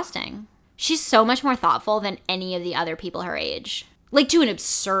exhausting. She's so much more thoughtful than any of the other people her age. Like, to an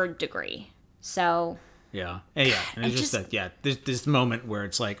absurd degree. So... Yeah. And it's just that, there's this moment where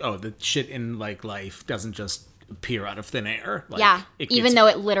it's like, oh, the shit in, like, life doesn't just appear out of thin air. Like, even though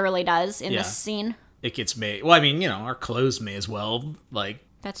it literally does in this scene. It gets made. Well, I mean, our clothes may as well, like,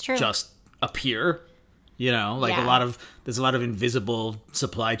 that's true. Just appear. There's a lot of invisible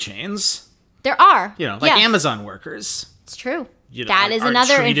supply chains. There are. Amazon workers. It's true. That is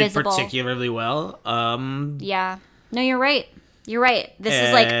another treated invisible. Particularly well. Yeah. No, you're right. You're right. This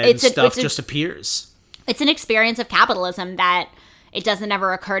is like just appears. It's an experience of capitalism that it doesn't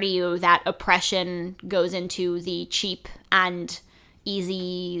ever occur to you that oppression goes into the cheap and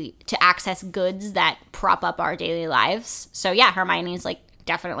easy to access goods that prop up our daily lives. So yeah, Hermione's like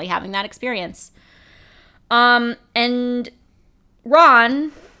definitely having that experience. And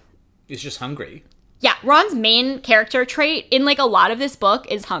Ron is just hungry. Yeah, Ron's main character trait in like a lot of this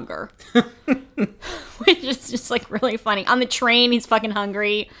book is hunger. Which is just like really funny. On the train, he's fucking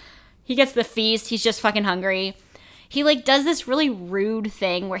hungry. He gets the feast, he's just fucking hungry. He like does this really rude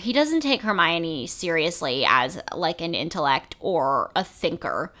thing where he doesn't take Hermione seriously as like an intellect or a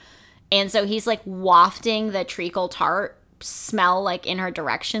thinker. And so he's like wafting the treacle tart smell like in her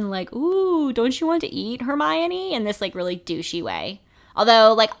direction, like, ooh, don't you want to eat, Hermione? In this like really douchey way.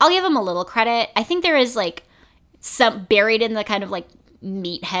 Although like I'll give him a little credit. I think there is like some buried in the kind of like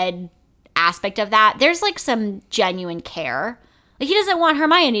meathead aspect of that. There's like some genuine care. Like he doesn't want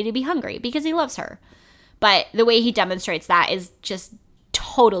Hermione to be hungry because he loves her. But the way he demonstrates that is just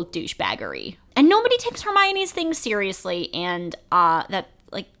total douchebaggery. And nobody takes Hermione's things seriously, and that,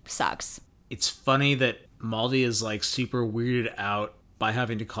 like, sucks. It's funny that Maldy is, like, super weirded out by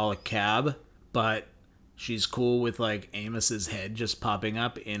having to call a cab, but she's cool with, like, Amos's head just popping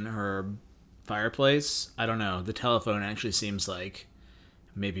up in her fireplace. I don't know. The telephone actually seems like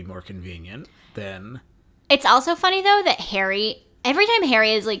maybe more convenient than... It's also funny, though, that Harry... Every time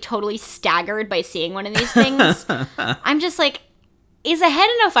Harry is, like, totally staggered by seeing one of these things, I'm just like... Is a head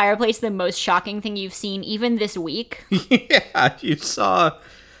in a fireplace the most shocking thing you've seen even this week? Yeah, you saw,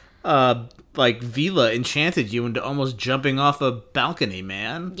 like, Vila enchanted you into almost jumping off a balcony,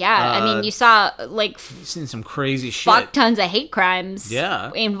 man. Yeah, I mean, you saw, like, You've seen some crazy shit. fuck tons of hate crimes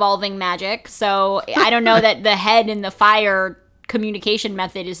involving magic. So I don't know that the head in the fire communication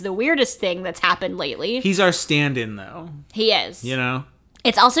method is the weirdest thing that's happened lately. He's our stand-in, though. He is. You know?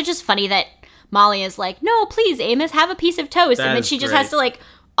 It's also just funny that Molly is like, no, please, Amos, have a piece of toast. That and then is she just great. has to, like,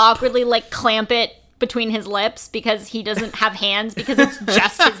 awkwardly, like, clamp it between his lips because he doesn't have hands because it's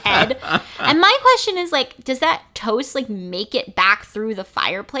just his head. And my question is, like, does that toast, like, make it back through the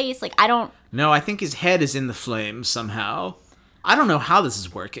fireplace? Like, I don't... No, I think his head is in the flames somehow. I don't know how this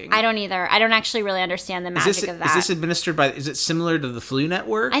is working. I don't either. I don't actually really understand the magic of that. Is this administered by... Is it similar to the Flu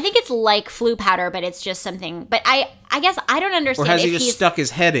Network? I think it's like flu powder, but it's just something... But I guess I don't understand or has if he just he's... stuck his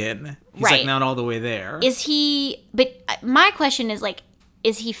head in? He's, Right. like, not all the way there. Is he... But my question is, like,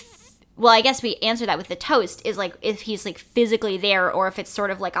 is he... Well, I guess we answer that with the toast, is, like, if he's, like, physically there or if it's sort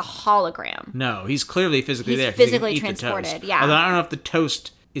of like a hologram. No, he's clearly physically He's there. 'cause he can physically eat transported, the toast. yeah. Although I don't know if the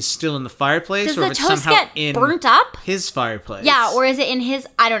toast is still in the fireplace Does or the if it's toast somehow get in burnt up? his fireplace. Yeah, or is it in his...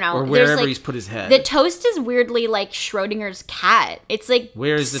 I don't know. Or There's, wherever like, he's put his head. The toast is weirdly like Schrodinger's cat. It's, like,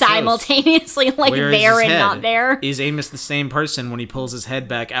 Where is the toast? simultaneously, like, Where is there his and head? not there. Is Amos the same person when he pulls his head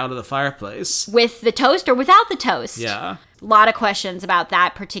back out of the fireplace? With the toast or without the toast? Yeah. A lot of questions about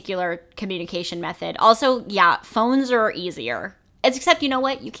that particular communication method. Also, yeah, phones are easier. Except, you know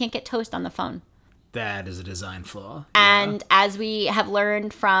what? You can't get toast on the phone. That is a design flaw. And as we have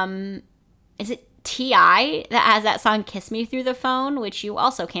learned from, is it T.I. that has that song Kiss Me Through the Phone, which you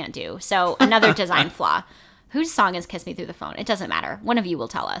also can't do. So another design flaw. Whose song is Kiss Me Through the Phone? It doesn't matter. One of you will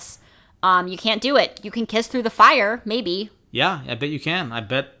tell us. You can't do it. You can kiss through the fire, maybe. Yeah, I bet you can. I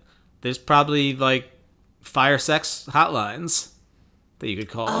bet there's probably, like, fire sex hotlines that you could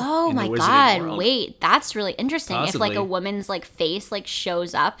call. Oh in the my wizarding god, world. wait, that's really interesting. If, like, Possibly. a woman's, like, face, like,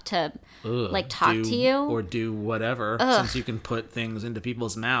 shows up to, like, talk to you. Or do whatever, since you can put things into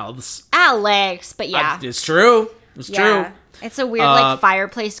people's mouths. Alex, but yeah. It's true. It's true. It's a weird, like,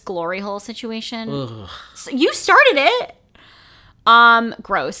 fireplace glory hole situation. So you started it.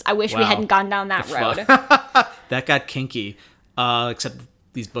 Gross. I wish we Wow. hadn't gone down that road. That got kinky. Except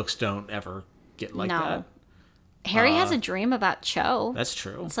these books don't ever get like No. that. Harry has a dream about Cho. That's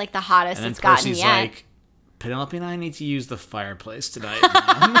true. It's like the hottest And then it's gotten Percy's yet. like, Penelope and I need to use the fireplace tonight.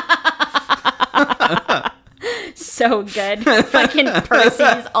 So good. Fucking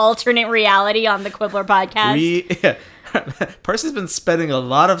Percy's alternate reality on the Quibbler podcast. Percy's been spending a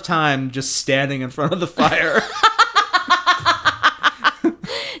lot of time just standing in front of the fire.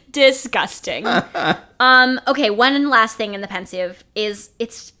 Disgusting. Okay, one last thing in the pensive is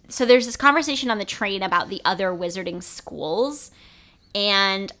so there's this conversation on the train about the other wizarding schools,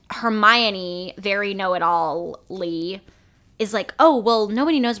 and Hermione, very know-it-all-ly, is like, oh, well,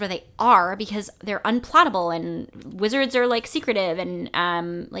 nobody knows where they are because they're unplottable and wizards are, like, secretive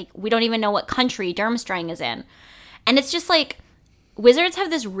and, like, we don't even know what country Durmstrang is in. And it's just, like, wizards have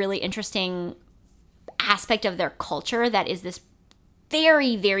this really interesting aspect of their culture that is this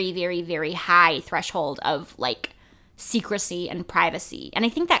very, very, very, very high threshold of, like, secrecy and privacy. And I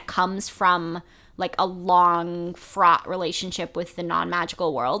think that comes from, like, a long, fraught relationship with the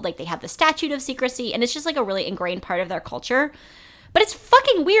non-magical world. Like, they have the statute of secrecy, and it's just, like, a really ingrained part of their culture. But it's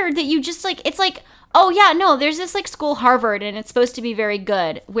fucking weird that you just, like, it's like, oh, yeah, no, there's this, like, school, Harvard, and it's supposed to be very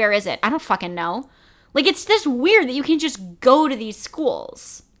good. Where is it? I don't fucking know. Like, it's just weird that you can just go to these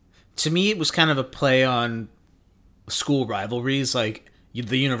schools. To me, it was kind of a play on school rivalries, like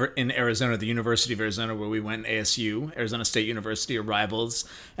in Arizona, the University of Arizona, where we went, ASU, Arizona State University, are rivals,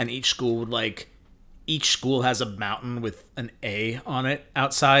 and each school has a mountain with an A on it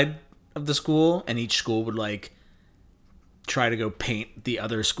outside of the school, and each school would, like, try to go paint the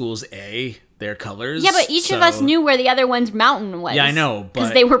other school's A their colors. Yeah, but each of us knew where the other one's mountain was. Yeah, I know, but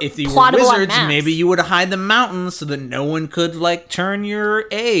because they were if you were plottable on wizards, maps. maybe you would hide the mountains so that no one could, like, turn your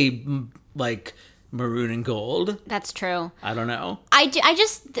A, like, maroon and gold. That's true. I don't know. I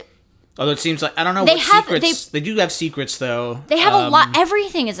just Although it seems like, I don't know They what have- secrets. They do have secrets, though. they have a lot.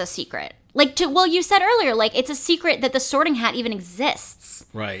 Everything is a secret. Well, you said earlier, like, it's a secret that the Sorting Hat even exists.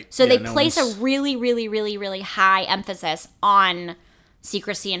 Right. So Yeah, they no place one's- a really, really, really, really high emphasis on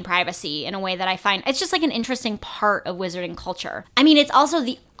secrecy and privacy in a way that I find it's just like an interesting part of wizarding culture. I mean, it's also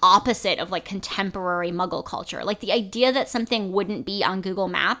the opposite of like contemporary Muggle culture. Like the idea that something wouldn't be on Google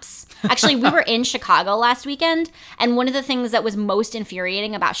Maps. Actually, we were in Chicago last weekend, and one of the things that was most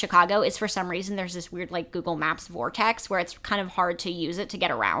infuriating about Chicago is for some reason there's this weird like Google Maps vortex where it's kind of hard to use it to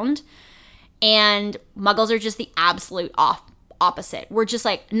get around. And Muggles are just the absolute opposite. We're just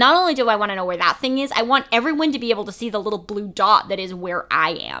like, not only do I want to know where that thing is, I want everyone to be able to see the little blue dot that is where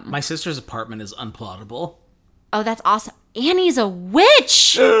I am. My sister's apartment is unplottable. Oh, that's awesome. Annie's a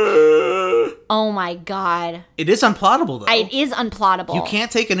witch! Oh my god. It is unplottable, though. It is unplottable. You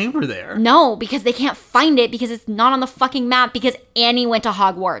can't take an Uber there. No, because they can't find it because it's not on the fucking map because Annie went to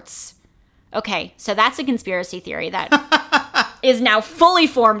Hogwarts. Okay, so that's a conspiracy theory that is now fully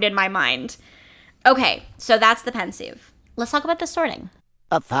formed in my mind. Okay, so that's the pensive. Let's talk about the sorting.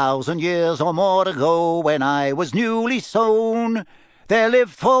 1,000 years or more ago, when I was newly sown, there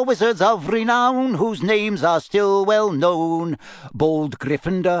lived 4 wizards of renown, whose names are still well known. Bold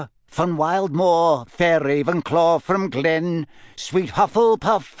Gryffindor from Wildmoor, fair Ravenclaw from Glen, sweet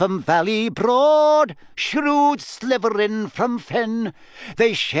Hufflepuff from Valley Broad, shrewd Slytherin from Fen.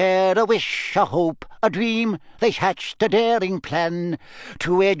 They shared a wish, a hope, a dream. They hatched a daring plan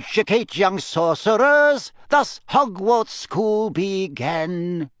to educate young sorcerers. Thus Hogwarts School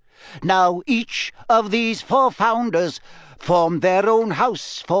began. Now each of these 4 founders formed their own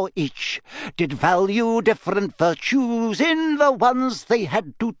house for each, did value different virtues in the ones they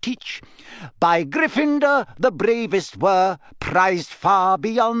had to teach. By Gryffindor the bravest were, prized far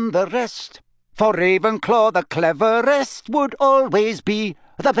beyond the rest. For Ravenclaw the cleverest would always be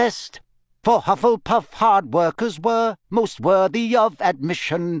the best. For Hufflepuff hard workers were most worthy of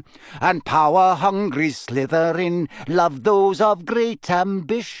admission, and power-hungry Slytherin loved those of great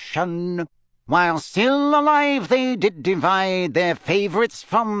ambition. While still alive they did divide their favourites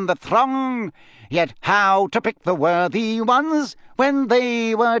from the throng, yet how to pick the worthy ones when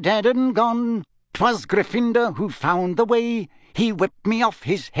they were dead and gone? 'Twas Gryffindor who found the way, he whipped me off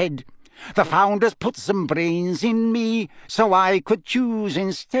his head. The founders put some brains in me, so I could choose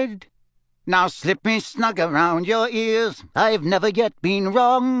instead. Now slip me snug around your ears, I've never yet been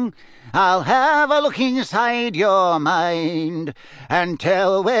wrong. I'll have a look inside your mind and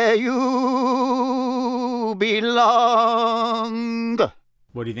tell where you belong.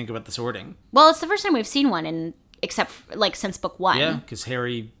 What do you think about the sorting? Well, it's the first time we've seen one since book 1. Yeah, because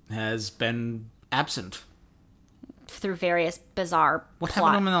Harry has been absent. Through various bizarre What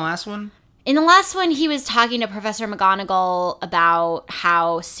plot. happened to him in the last one? In the last one, he was talking to Professor McGonagall about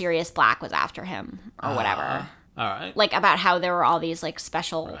how Sirius Black was after him, or whatever. All right. Like, about how there were all these, like,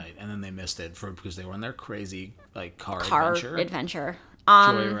 special Right, and then they missed it because they were on their crazy, like, car adventure.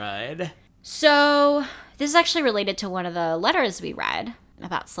 Joyride. So, this is actually related to one of the letters we read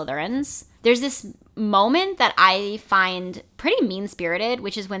about Slytherins. There's this moment that I find pretty mean-spirited,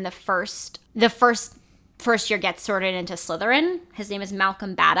 which is when the first year gets sorted into Slytherin. His name is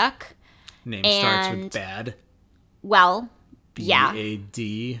Malcolm Baddock. Name starts with bad. Well, yeah.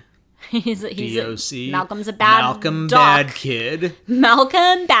 B-A-D. He's D-O-C. Malcolm's a bad Malcolm doc. Bad Kid.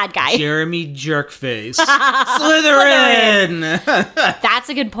 Malcolm Bad Guy. Jeremy Jerkface. Slytherin! That's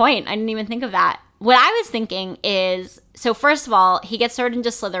a good point. I didn't even think of that. What I was thinking is, so first of all, he gets sorted into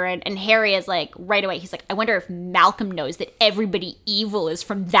Slytherin, and Harry is like, right away, he's like, I wonder if Malcolm knows that everybody evil is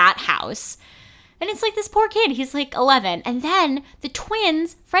from that house. And it's like this poor kid, he's like 11. And then the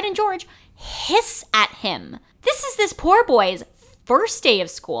twins, Fred and George, hiss at him. This is this poor boy's first day of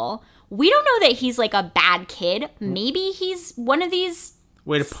school. We don't know that he's like a bad kid. Maybe he's one of these.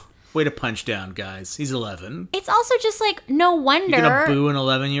 Way to punch down, guys. He's 11. It's also just like, no wonder. You're gonna boo an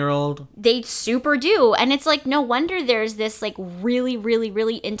 11-year-old? They super do. And it's like, no wonder there's this like really, really,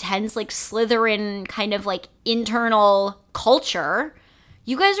 really intense like Slytherin kind of like internal culture.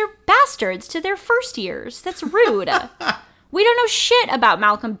 You guys are bastards to their first years. That's rude. We don't know shit about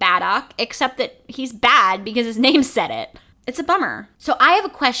Malcolm Baddock, except that he's bad because his name said it. It's a bummer. So I have a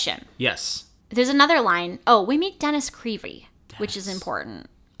question. Yes. There's another line. Oh, we meet Dennis Creevy, which is important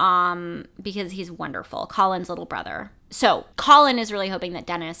because he's wonderful. Colin's little brother. So Colin is really hoping that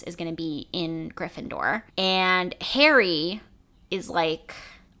Dennis is going to be in Gryffindor. And Harry is like,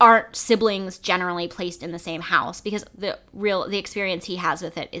 aren't siblings generally placed in the same house? Because the experience he has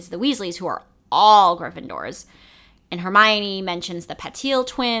with it is the Weasleys, who are all Gryffindors. And Hermione mentions the Patil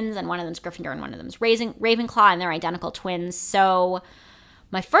twins, and one of them's Gryffindor and one of them's Ravenclaw, and they're identical twins. So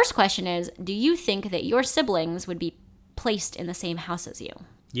my first question is, do you think that your siblings would be placed in the same house as you?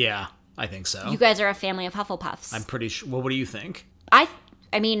 Yeah. I think so. You guys are a family of Hufflepuffs. I'm pretty sure. Well, what do you think? I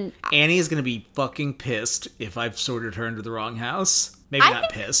mean, Annie is going to be fucking pissed if I've sorted her into the wrong house. Maybe not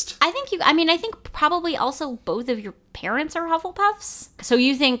pissed. I think probably also both of your parents are Hufflepuffs. So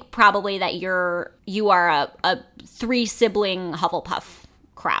you think probably that you are a 3-sibling Hufflepuff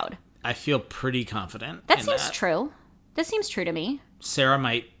crowd. I feel pretty confident. That seems true. That seems true to me. Sarah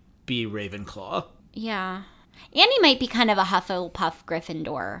might be Ravenclaw. Yeah. Annie might be kind of a Hufflepuff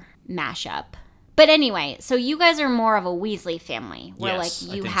Gryffindor mashup. But anyway, so you guys are more of a Weasley family. Where Yes,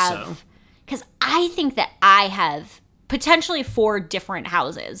 like you I think have so. Because I think that I have potentially 4 different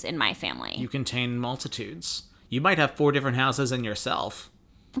houses in my family. You contain multitudes. You might have 4 different houses in yourself.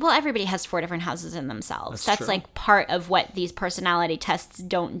 Well, everybody has 4 different houses in themselves. That's That's true. like part of what these personality tests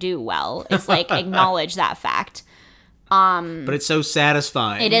don't do well. Is like acknowledge that fact. But it's so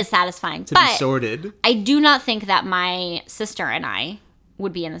satisfying. It is satisfying. to be But sorted. I do not think that my sister and I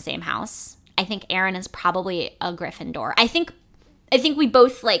would be in the same house. I think Aaron is probably a Gryffindor. I think we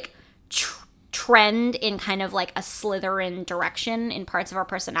both like trend in kind of like a Slytherin direction in parts of our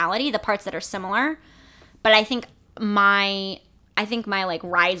personality, the parts that are similar. But I think my like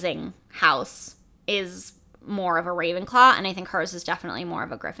rising house is more of a Ravenclaw, and I think hers is definitely more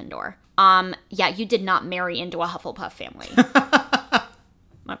of a Gryffindor. Yeah, you did not marry into a Hufflepuff family. I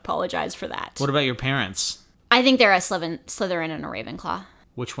apologize for that. What about your parents? I think they're a Slytherin and a Ravenclaw.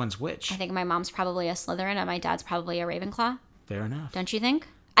 Which one's which? I think my mom's probably a Slytherin and my dad's probably a Ravenclaw. Fair enough. Don't you think?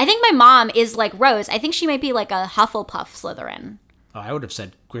 I think my mom is like Rose. I think she might be like a Hufflepuff Slytherin. Oh, I would have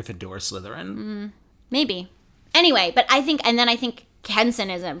said Gryffindor, Slytherin. Maybe. Anyway, but I think Kenson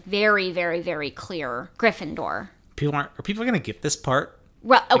is a very, very, very clear Gryffindor. Are people going to get this part?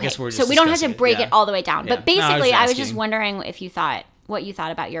 Well, okay, guess we're so just we don't have to discussing it, break yeah. it all the way down. Yeah. But No, I was basically, I was just asking. wondering if you thought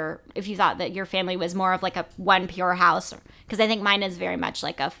if you thought that your family was more of like a one pure house, because I think mine is very much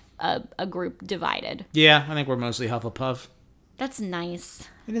like a group divided. Yeah, I think we're mostly Hufflepuff. That's nice.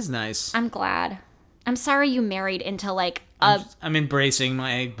 It is nice. I'm glad. I'm sorry you married into like a I'm embracing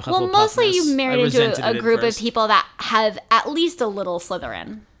my Hufflepuffness. well, mostly you I married resented into it a at group of first. people that have at least a little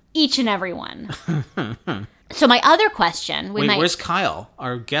Slytherin, each and every one. So my other question, Wait, where's Kyle,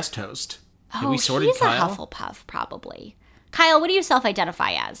 our guest host? Have we sorted he's Kyle? a Hufflepuff, probably. Kyle, what do you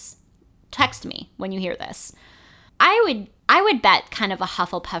self-identify as? Text me when you hear this. I would bet kind of a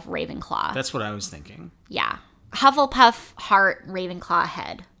Hufflepuff Ravenclaw. That's what I was thinking. Yeah. Hufflepuff heart, Ravenclaw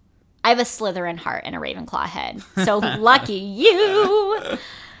head. I have a Slytherin heart and a Ravenclaw head. So lucky you.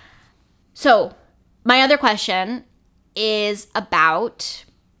 So my other question is about,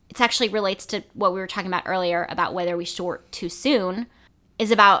 it actually relates to what we were talking about earlier about whether we sort too soon,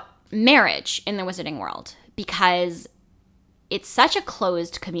 is about marriage in the wizarding world. Because it's such a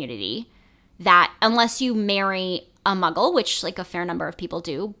closed community that unless you marry a muggle, which like a fair number of people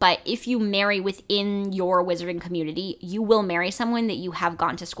do, but if you marry within your wizarding community, you will marry someone that you have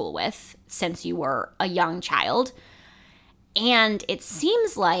gone to school with since you were a young child. And it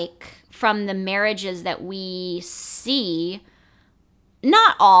seems like from the marriages that we see,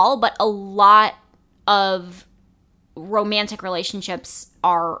 not all, but a lot of romantic relationships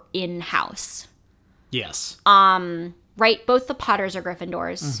are in-house. Yes. Right? Both the Potters are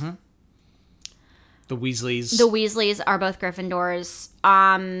Gryffindors. Mm-hmm. The Weasleys. The Weasleys are both Gryffindors.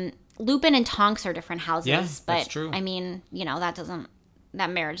 Lupin and Tonks are different houses. Yeah, but that's true. I mean, you know, that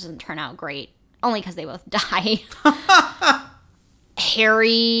marriage doesn't turn out great. Only because they both die.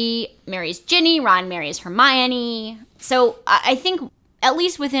 Harry marries Ginny. Ron marries Hermione. So I think, at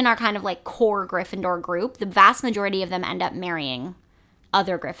least within our kind of like core Gryffindor group, the vast majority of them end up marrying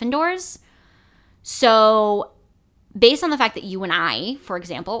other Gryffindors. So based on the fact that you and I, for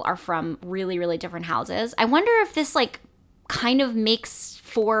example, are from really, really different houses, I wonder if this like kind of makes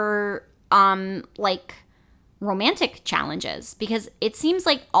for like romantic challenges, because it seems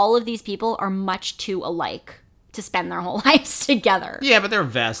like all of these people are much too alike to spend their whole lives together. Yeah, but there are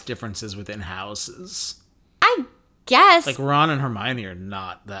vast differences within houses. I guess. Like Ron and Hermione are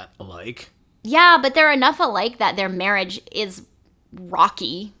not that alike. Yeah, but they're enough alike that their marriage is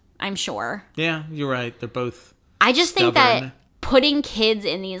rocky, I'm sure. Yeah, you're right. They're both I just think that stubborn. putting kids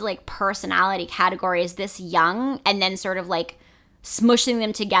in these like personality categories this young and then sort of like smushing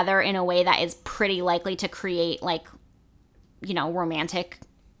them together in a way that is pretty likely to create like, you know, romantic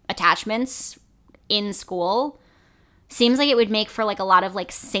attachments in school seems like it would make for like a lot of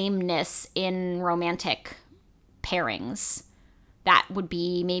like sameness in romantic pairings that would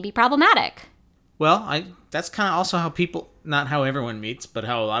be maybe problematic. Well, that's kind of also how people, not how everyone meets, but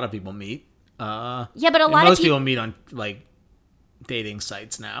how a lot of people meet. Yeah, but a lot most of people meet on like dating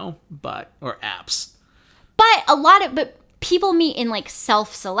sites now, or apps. but people meet in like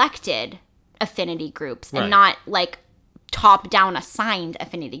self-selected affinity groups and Right. not like top-down assigned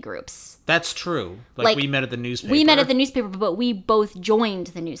affinity groups. That's true. Like, Like we met at the newspaper. We met at the newspaper, but we both joined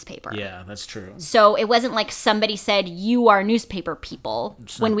the newspaper. Yeah, that's true. So it wasn't like somebody said, you are newspaper people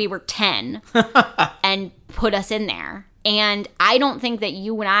when we were 10 and put us in there. And I don't think that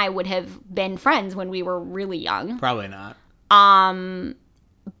you and I would have been friends when we were really young. Probably not.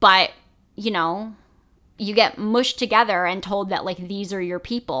 But, you know, you get mushed together and told that, like, these are your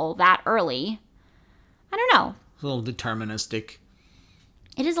people that early. I don't know. It's a little deterministic.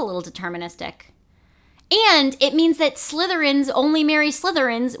 It is a little deterministic. And it means that Slytherins only marry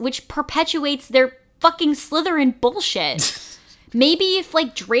Slytherins, which perpetuates their fucking Slytherin bullshit. Maybe if,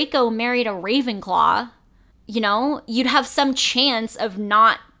 like, Draco married a Ravenclaw, you know, you'd have some chance of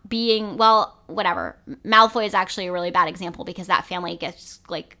not being, well, whatever. Malfoy is actually a really bad example because that family gets,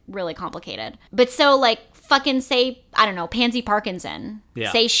 like, really complicated. But so, like, fucking say, I don't know, Pansy Parkinson.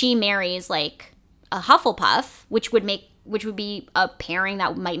 Yeah. Say she marries, like, a Hufflepuff, which would be a pairing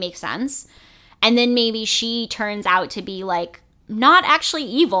that might make sense. And then maybe she turns out to be, like, not actually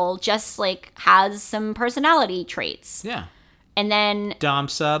evil, just, like, has some personality traits. Yeah. And then, Dom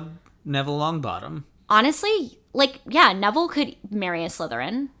sub, Neville Longbottom. honestly, like, yeah, Neville could marry a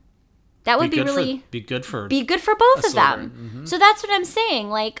Slytherin. That would be really... Be good for both a of them. Slytherin. So that's what I'm saying.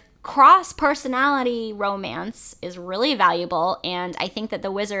 Like, cross-personality romance is really valuable, and I think that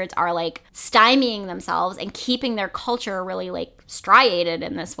the wizards are, like, stymieing themselves and keeping their culture really, like, striated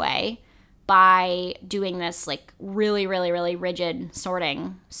in this way by doing this, like, really, really, really rigid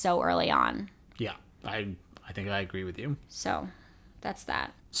sorting so early on. Yeah, I think I agree with you. So, that's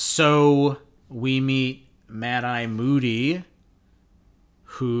that. So we meet Mad-Eye Moody,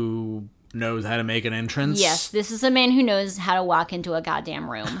 who knows how to make an entrance. Yes, this is a man who knows how to walk into a goddamn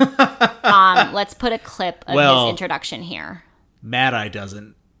room. Let's put a clip of his introduction here. Mad-Eye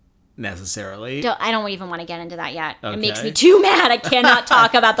doesn't necessarily. I don't even want to get into that yet. Okay. It makes me too mad. I cannot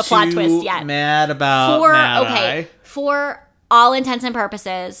talk about the plot twist yet. Mad about Mad-Eye. For all intents and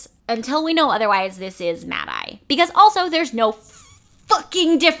purposes, until we know otherwise, this is Mad-Eye. Because also, there's no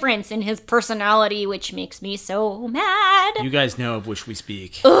fucking difference in his personality, which makes me so mad. You guys know of which we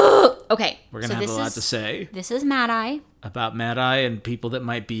speak. Okay, We're gonna have a lot to say This is Mad-Eye, about Mad-Eye and people that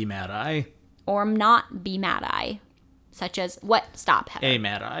might be Mad-Eye. or not be Mad-Eye, such as what? Stop, Heather. A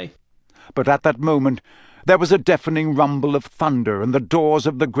Mad-Eye. But at that moment there was a deafening rumble of thunder, and the doors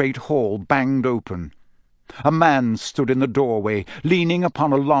of the great hall banged open. A man stood in the doorway, leaning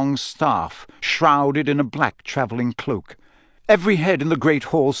upon a long staff, shrouded in a black travelling cloak. Every head in the great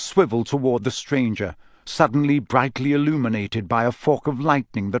hall swiveled toward the stranger, suddenly brightly illuminated by a fork of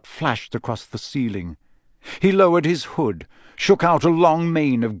lightning that flashed across the ceiling. He lowered his hood, shook out a long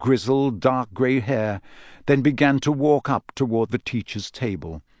mane of grizzled, dark-grey hair, then began to walk up toward the teacher's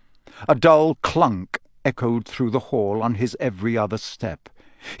table. A dull clunk echoed through the hall on his every other step.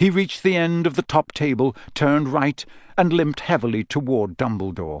 He reached the end of the top table, turned right, and limped heavily toward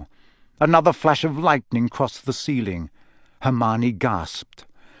Dumbledore. Another flash of lightning crossed the ceiling. Hermione gasped.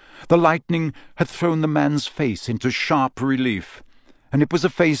 The lightning had thrown the man's face into sharp relief, and it was a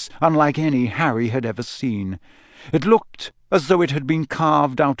face unlike any Harry had ever seen. It looked as though it had been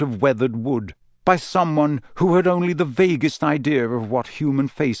carved out of weathered wood by someone who had only the vaguest idea of what human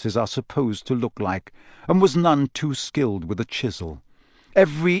faces are supposed to look like, and was none too skilled with a chisel.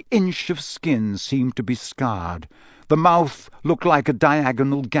 Every inch of skin seemed to be scarred. The mouth looked like a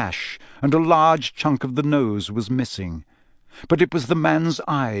diagonal gash, and a large chunk of the nose was missing. But it was the man's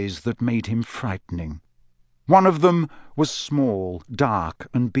eyes that made him frightening. One of them was small, dark,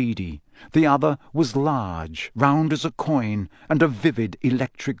 and beady. The other was large, round as a coin, and a vivid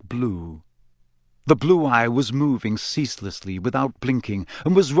electric blue. The blue eye was moving ceaselessly without blinking,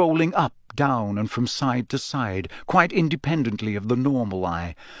 and was rolling up, down, and from side to side, quite independently of the normal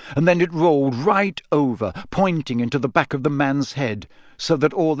eye, and then it rolled right over, pointing into the back of the man's head, so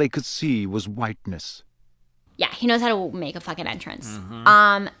that all they could see was whiteness. Yeah, he knows how to make a fucking entrance.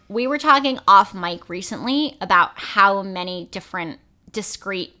 We were talking off mic recently about how many different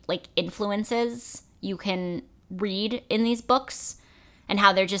discrete, like, influences you can read in these books, and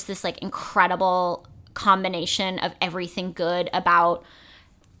how they're just this, like, incredible combination of everything good about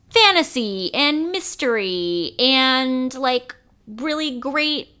fantasy and mystery and, like, really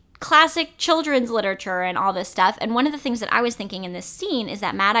great classic children's literature and all this stuff. And one of the things that I was thinking in this scene is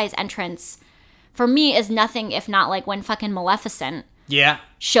that Mad-Eye's entrance, for me, is nothing if not like when fucking Maleficent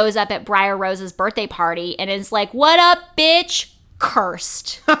shows up at Briar Rose's birthday party and is like, "What up, bitch?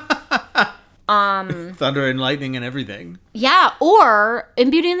 Cursed." Thunder and lightning and everything. Yeah, or in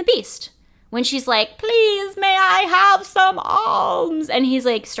Beauty and the Beast, when she's like, please, may I have some alms? And he's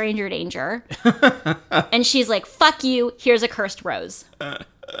like, stranger danger. And she's like, fuck you, here's a cursed rose.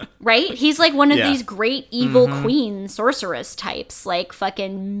 Right? He's like one of these great evil queen sorceress types, like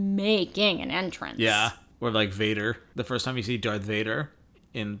fucking making an entrance. Yeah. Or like Vader. The first time you see Darth Vader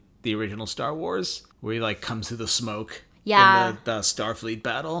in the original Star Wars, where he like comes through the smoke. Yeah. In the Starfleet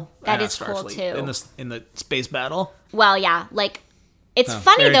battle. That Not is cool, Starfleet, too. In the space battle. Well, yeah, like, it's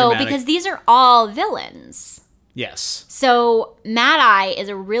funny, very though, dramatic. because these are all villains. Yes. So, Mad Eye is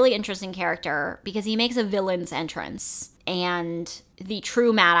a really interesting character because he makes a villain's entrance, and the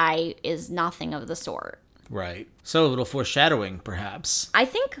true Mad Eye is nothing of the sort. Right. So a little foreshadowing, perhaps. I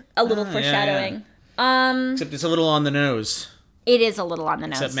think a little foreshadowing. Except it's a little on the nose. It is a little on the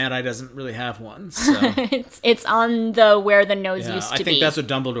nose. Except Mad Eye doesn't really have one. So. It's on the where the nose used to I be. think that's what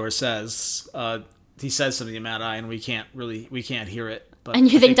Dumbledore says. He says something to Mad Eye, and we can't hear it. But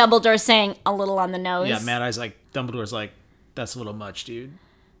and you think Dumbledore's saying a little on the nose? Yeah, Mad Eye's like, Dumbledore's like, that's a little much, dude.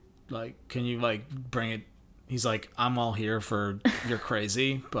 Like, can you, like, bring it? He's like, I'm all here for you're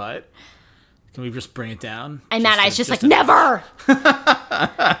crazy, but can we just bring it down? And Mad Eye's just like, never!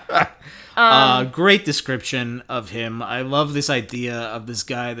 Great description of him. I love this idea of this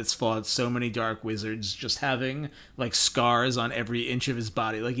guy that's fought so many dark wizards just having, like, scars on every inch of his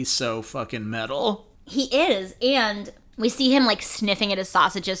body. Like, he's so fucking metal. He is, and we see him, like, sniffing at his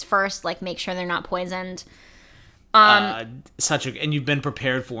sausages first, like, make sure they're not poisoned. And you've been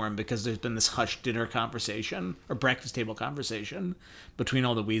prepared for him because there's been this hushed dinner conversation or breakfast table conversation between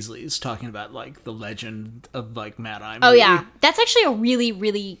all the Weasleys talking about like the legend of like Mad Eye movie. Oh yeah, that's actually a really,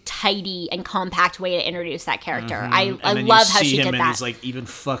 really tidy and compact way to introduce that character. I love how she did that. And he's like even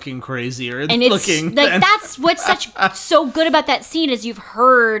fucking crazier and it's looking. Like that's what's so good about that scene is you've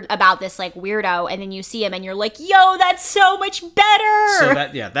heard about this like weirdo, and then you see him and you're like, yo, that's so much better.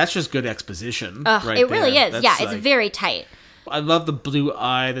 So that's just good exposition. Right it really there. is. That's yeah, like, it's very tight. I love the blue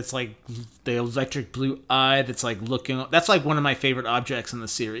eye that's like the electric blue eye that's like looking. That's like one of my favorite objects in the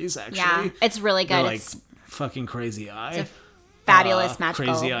series, actually. Yeah, it's really good. They're, like it's fucking crazy eye. It's a fabulous magical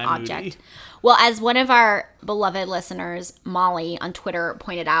crazy eye object. Moody. Well, as one of our beloved listeners, Molly, on Twitter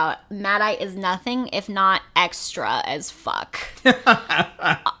pointed out, Mad Eye is nothing if not extra as fuck.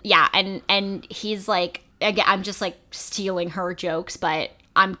 Yeah, and he's like, again, I'm just like stealing her jokes, but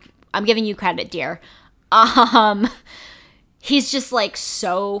I'm giving you credit, dear. He's just like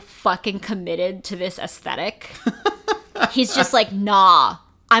so fucking committed to this aesthetic. He's just like, nah,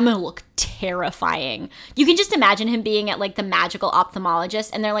 I'm gonna look terrifying. You can just imagine him being at like the magical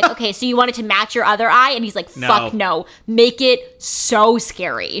ophthalmologist and they're like, okay, so you want it to match your other eye? And he's like, fuck no. Make it so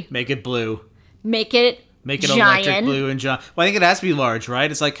scary. Make it blue. Make it giant. Electric blue and giant. Well, I think it has to be large,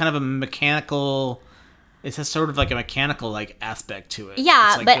 right? It's like kind of a mechanical. It has sort of like a mechanical like aspect to it.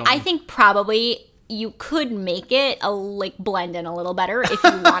 Yeah, like but I think probably you could make it like blend in a little better if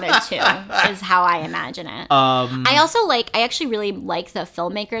you wanted to, is how I imagine it. I actually really like the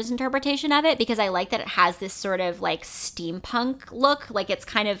filmmaker's interpretation of it because I like that it has this sort of like steampunk look. Like it's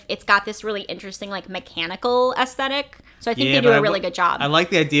got this really interesting like mechanical aesthetic. So I think they do a really good job. I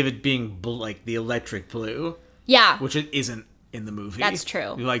like the idea of it being like the electric blue. Yeah. Which it isn't in the movie. That's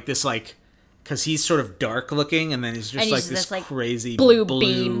true. Like this like, because he's sort of dark looking and then he's just like this like, crazy blue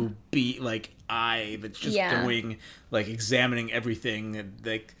beam like eye that's just going like examining everything. And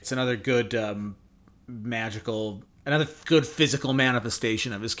like it's another good another good physical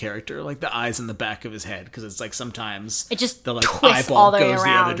manifestation of his character, like the eyes in the back of his head, because it's like sometimes it just the like twists eyeball all the way goes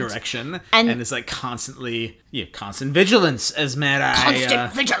around. the other direction, and it's like constant vigilance, as Mad Eye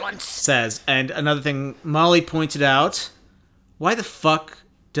constant vigilance says. And another thing Molly pointed out: why the fuck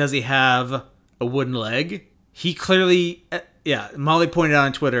does he have a wooden leg? He clearly, Molly pointed out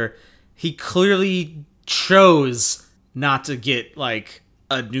on Twitter, he clearly chose not to get like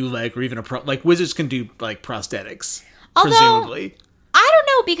a new leg or even like wizards can do like prosthetics. Although, presumably. I don't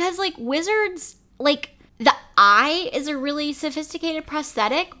know, because like wizards, like the eye is a really sophisticated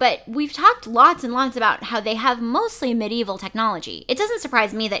prosthetic, but we've talked lots and lots about how they have mostly medieval technology. It doesn't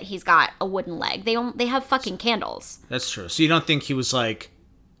surprise me that he's got a wooden leg. They have fucking candles. That's true. So you don't think he was like,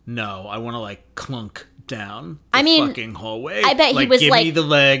 no, I want to like clunk down the fucking hallway. I bet he was give like, me the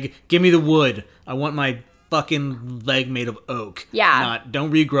leg, give me the wood. I want my fucking leg made of oak. Yeah.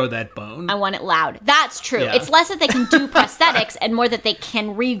 Don't regrow that bone. I want it loud. That's true. Yeah. It's less that they can do prosthetics and more that they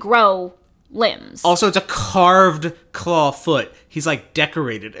can regrow limbs. Also, it's a carved claw foot. He's like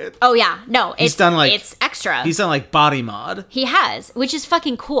decorated it. Oh yeah. No, it's extra. He's done like body mod. He has, which is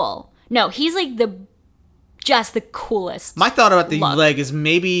fucking cool. No, he's like just the coolest. My thought about the leg is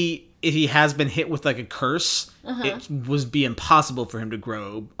maybe if he has been hit with like a curse, it would be impossible for him to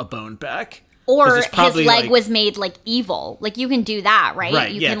grow a bone back. Or his leg was made like evil. Like you can do that, right?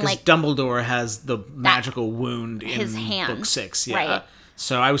 Right. You yeah, can because Dumbledore has the magical wound in his hand. Book 6. Yeah. Right.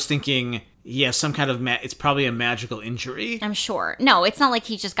 So I was thinking, some kind of it's probably a magical injury. I'm sure. No, it's not like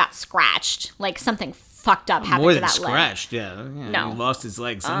he just got scratched. Like something fucked up happened More to than that leg. scratched. Yeah. No. He lost his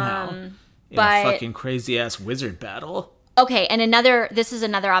leg somehow in but- a fucking crazy ass wizard battle. Okay, and this is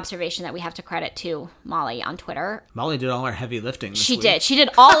another observation that we have to credit to Molly on Twitter. Molly did all our heavy lifting. She did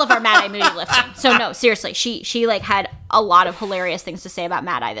all of our Mad Eye Moody lifting. So no, seriously, she like had a lot of hilarious things to say about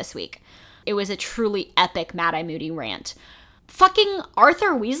Mad Eye this week. It was a truly epic Mad Eye Moody rant. Fucking Arthur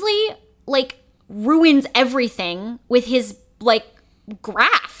Weasley like ruins everything with his like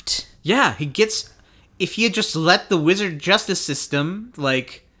graft. Yeah, if he had just let the wizard justice system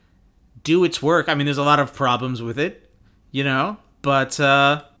like do its work. I mean, there's a lot of problems with it. But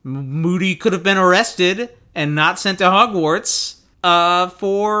Moody could have been arrested and not sent to Hogwarts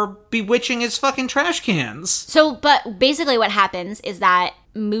for bewitching his fucking trash cans. So, but basically what happens is that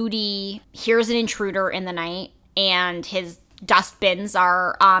Moody hears an intruder in the night and his dustbins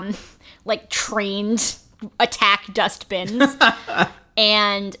are, like trained attack dustbins.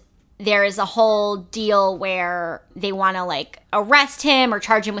 And there's a whole deal where they want to like arrest him or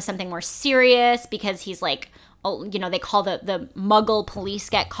charge him with something more serious because he's like, they call the Muggle police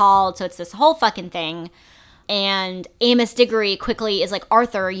get called. So it's this whole fucking thing. And Amos Diggory quickly is like,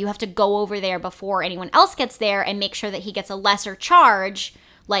 Arthur, you have to go over there before anyone else gets there and make sure that he gets a lesser charge,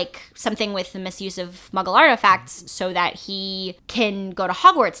 like something with the misuse of Muggle artifacts so that he can go to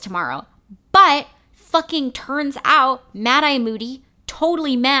Hogwarts tomorrow. But fucking turns out Mad Eye Moody,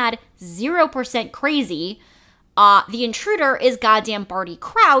 totally mad, 0% crazy. The intruder is goddamn Barty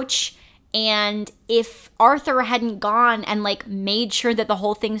Crouch. And if Arthur hadn't gone and like made sure that the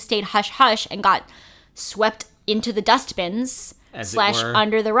whole thing stayed hush hush and got swept into the dustbins /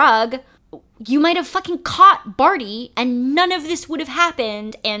 under the rug, you might have fucking caught Barty and none of this would have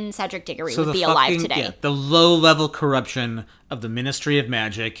happened and Cedric Diggory would be alive today. Yeah, the low-level corruption of the Ministry of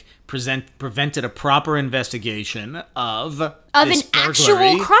Magic prevented a proper investigation of an burglary.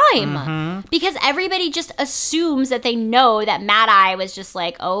 actual crime. Because everybody just assumes that they know that Mad Eye was just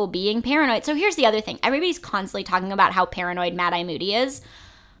like, being paranoid. So here's the other thing. Everybody's constantly talking about how paranoid Mad Eye Moody is.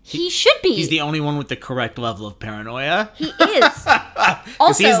 He should be. He's the only one with the correct level of paranoia. He is.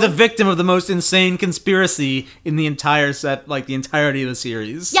 Also, he's the victim of the most insane conspiracy in the entire set, like the entirety of the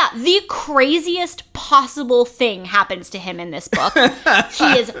series. Yeah, the craziest possible thing happens to him in this book. He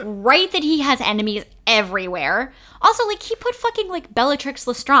is right that he has enemies everywhere. Also, like, he put fucking, like, Bellatrix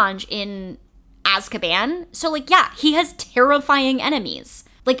Lestrange in Azkaban. So, like, yeah, he has terrifying enemies.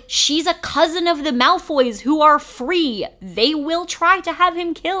 Like, she's a cousin of the Malfoys who are free. They will try to have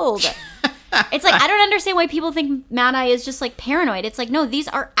him killed. It's like, I don't understand why people think Mad Eye is just, like, paranoid. It's like, no, these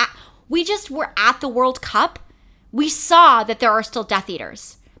are... we just were at the World Cup. We saw that there are still Death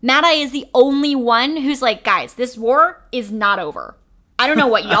Eaters. Mad Eye is the only one who's like, guys, this war is not over. I don't know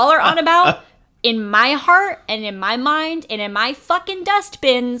what y'all are on about. In my heart and in my mind and in my fucking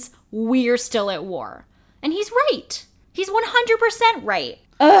dustbins, we're still at war. And he's right. He's 100% right.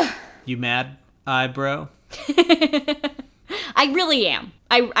 Ugh. You mad, bro? I really am.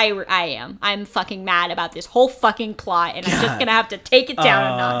 I am. I'm fucking mad about this whole fucking plot, and I'm just gonna have to take it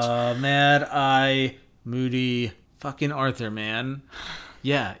down a notch. Mad Eye Moody, fucking Arthur, man.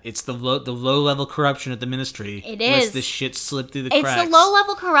 Yeah, it's the low level corruption at the Ministry. It is. Lets this shit slip through the cracks. It's the low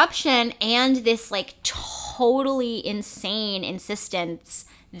level corruption and this like totally insane insistence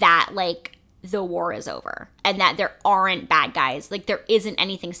that like the war is over and that there aren't bad guys. Like there isn't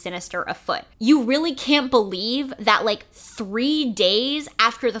anything sinister afoot. You really can't believe that like 3 days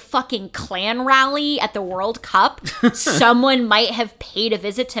after the fucking clan rally at the World Cup, someone might have paid a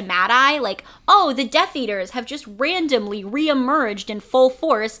visit to Mad Eye. Like, oh, the Death Eaters have just randomly reemerged in full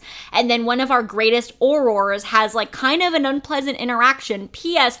force. And then one of our greatest Aurors has like kind of an unpleasant interaction.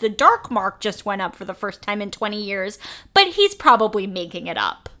 P.S. The Dark Mark just went up for the first time in 20 years, but he's probably making it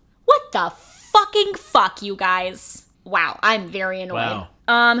up. What the fucking fuck, you guys? Wow, I'm very annoyed.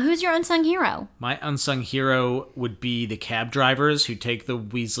 Wow. Who's your unsung hero? My unsung hero would be the cab drivers who take the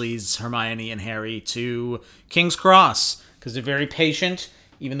Weasleys, Hermione, and Harry to King's Cross, because they're very patient,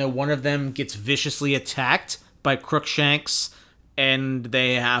 even though one of them gets viciously attacked by Crookshanks, and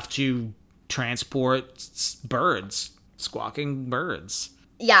they have to transport birds, squawking birds.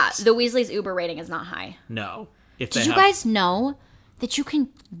 Yeah, the Weasleys' Uber rating is not high. No. Did you guys know that you can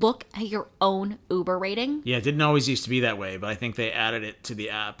look at your own Uber rating? Yeah, it didn't always used to be that way, but I think they added it to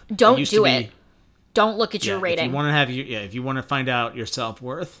the app. Don't do it. Don't look at your rating. If you want to find out your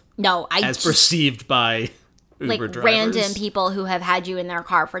self-worth. No, as perceived by Uber drivers. Random people who have had you in their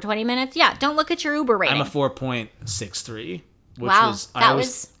car for 20 minutes. Yeah, don't look at your Uber rating. I'm a 4.63, which wow,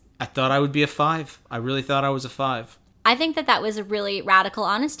 I thought I would be a 5. I really thought I was a 5. I think that was a really radical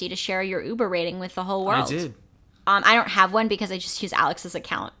honesty to share your Uber rating with the whole world. I did. I don't have one because I just use Alex's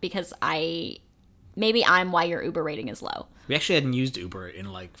account because maybe I'm why your Uber rating is low. We actually hadn't used Uber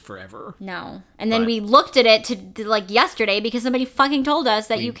in like forever. No. And then we looked at it to like yesterday because somebody fucking told us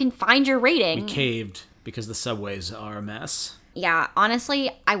that you can find your rating. We caved because the subways are a mess. Yeah, honestly,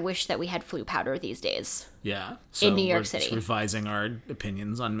 I wish that we had flu powder these days. Yeah. So in New York City. Just revising our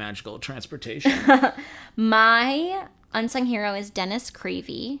opinions on magical transportation. My unsung hero is Dennis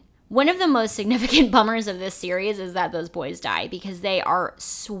Creevy. One of the most significant bummers of this series is that those boys die because they are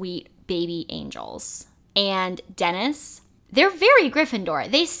sweet baby angels. And Dennis, they're very Gryffindor.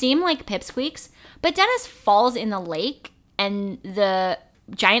 They seem like pipsqueaks, but Dennis falls in the lake and the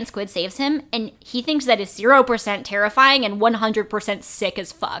giant squid saves him, and he thinks that is 0% terrifying and 100% sick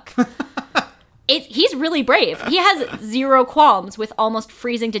as fuck. He's really brave. He has zero qualms with almost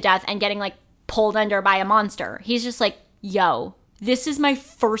freezing to death and getting like pulled under by a monster. He's just like, yo, this is my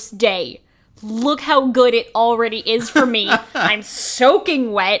first day. Look how good it already is for me. I'm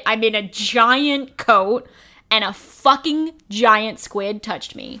soaking wet. I'm in a giant coat, and a fucking giant squid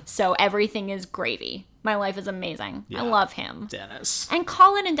touched me. So everything is gravy. My life is amazing. Yeah. I love him. Dennis. And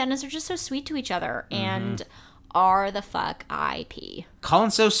Colin and Dennis are just so sweet to each other. And are the fuck IP.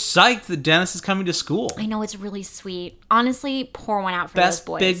 Colin's so psyched that Dennis is coming to school. I know, it's really sweet. Honestly, pour one out for those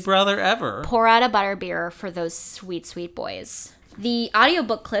boys. Best big brother ever. Pour out a butterbeer for those sweet, sweet boys. The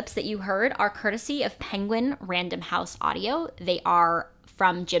audiobook clips that you heard are courtesy of Penguin Random House Audio. They are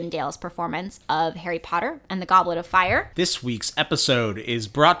from Jim Dale's performance of Harry Potter and the Goblet of Fire. This week's episode is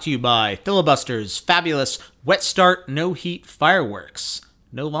brought to you by Filibuster's fabulous Wet Start No Heat fireworks.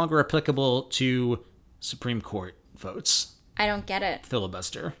 No longer applicable to Supreme Court votes. I don't get it.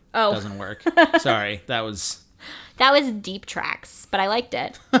 Filibuster. Oh. Doesn't work. Sorry, that was deep tracks, but I liked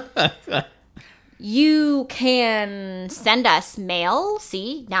it. You can send us mail.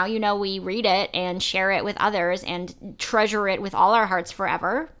 See, now you know we read it and share it with others and treasure it with all our hearts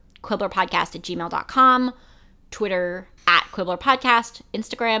forever. QuibblerPodcast@gmail.com, Twitter @QuibblerPodcast,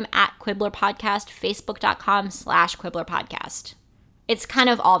 Instagram @QuibblerPodcast, Facebook.com/QuibblerPodcast. It's kind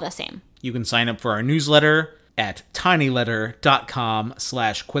of all the same. You can sign up for our newsletter at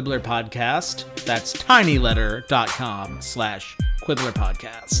tinyletter.com/QuibblerPodcast. That's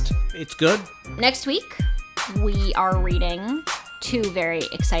tinyletter.com/QuibblerPodcast. It's good. Next week, we are reading 2 very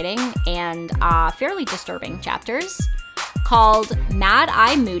exciting and fairly disturbing chapters called Mad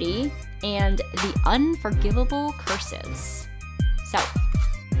Eye Moody and The Unforgivable Curses. So,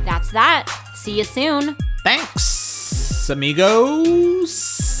 that's that. See you soon. Thanks,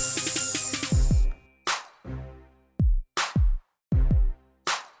 amigos.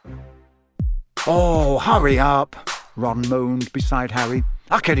 Oh, hurry up, Ron moaned beside Harry.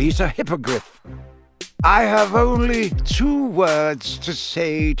 I could eat a hippogriff. I have only 2 words to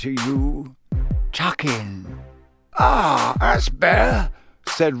say to you. Tuck in. Ah, that's better,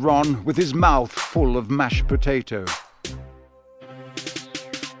 said Ron with his mouth full of mashed potato.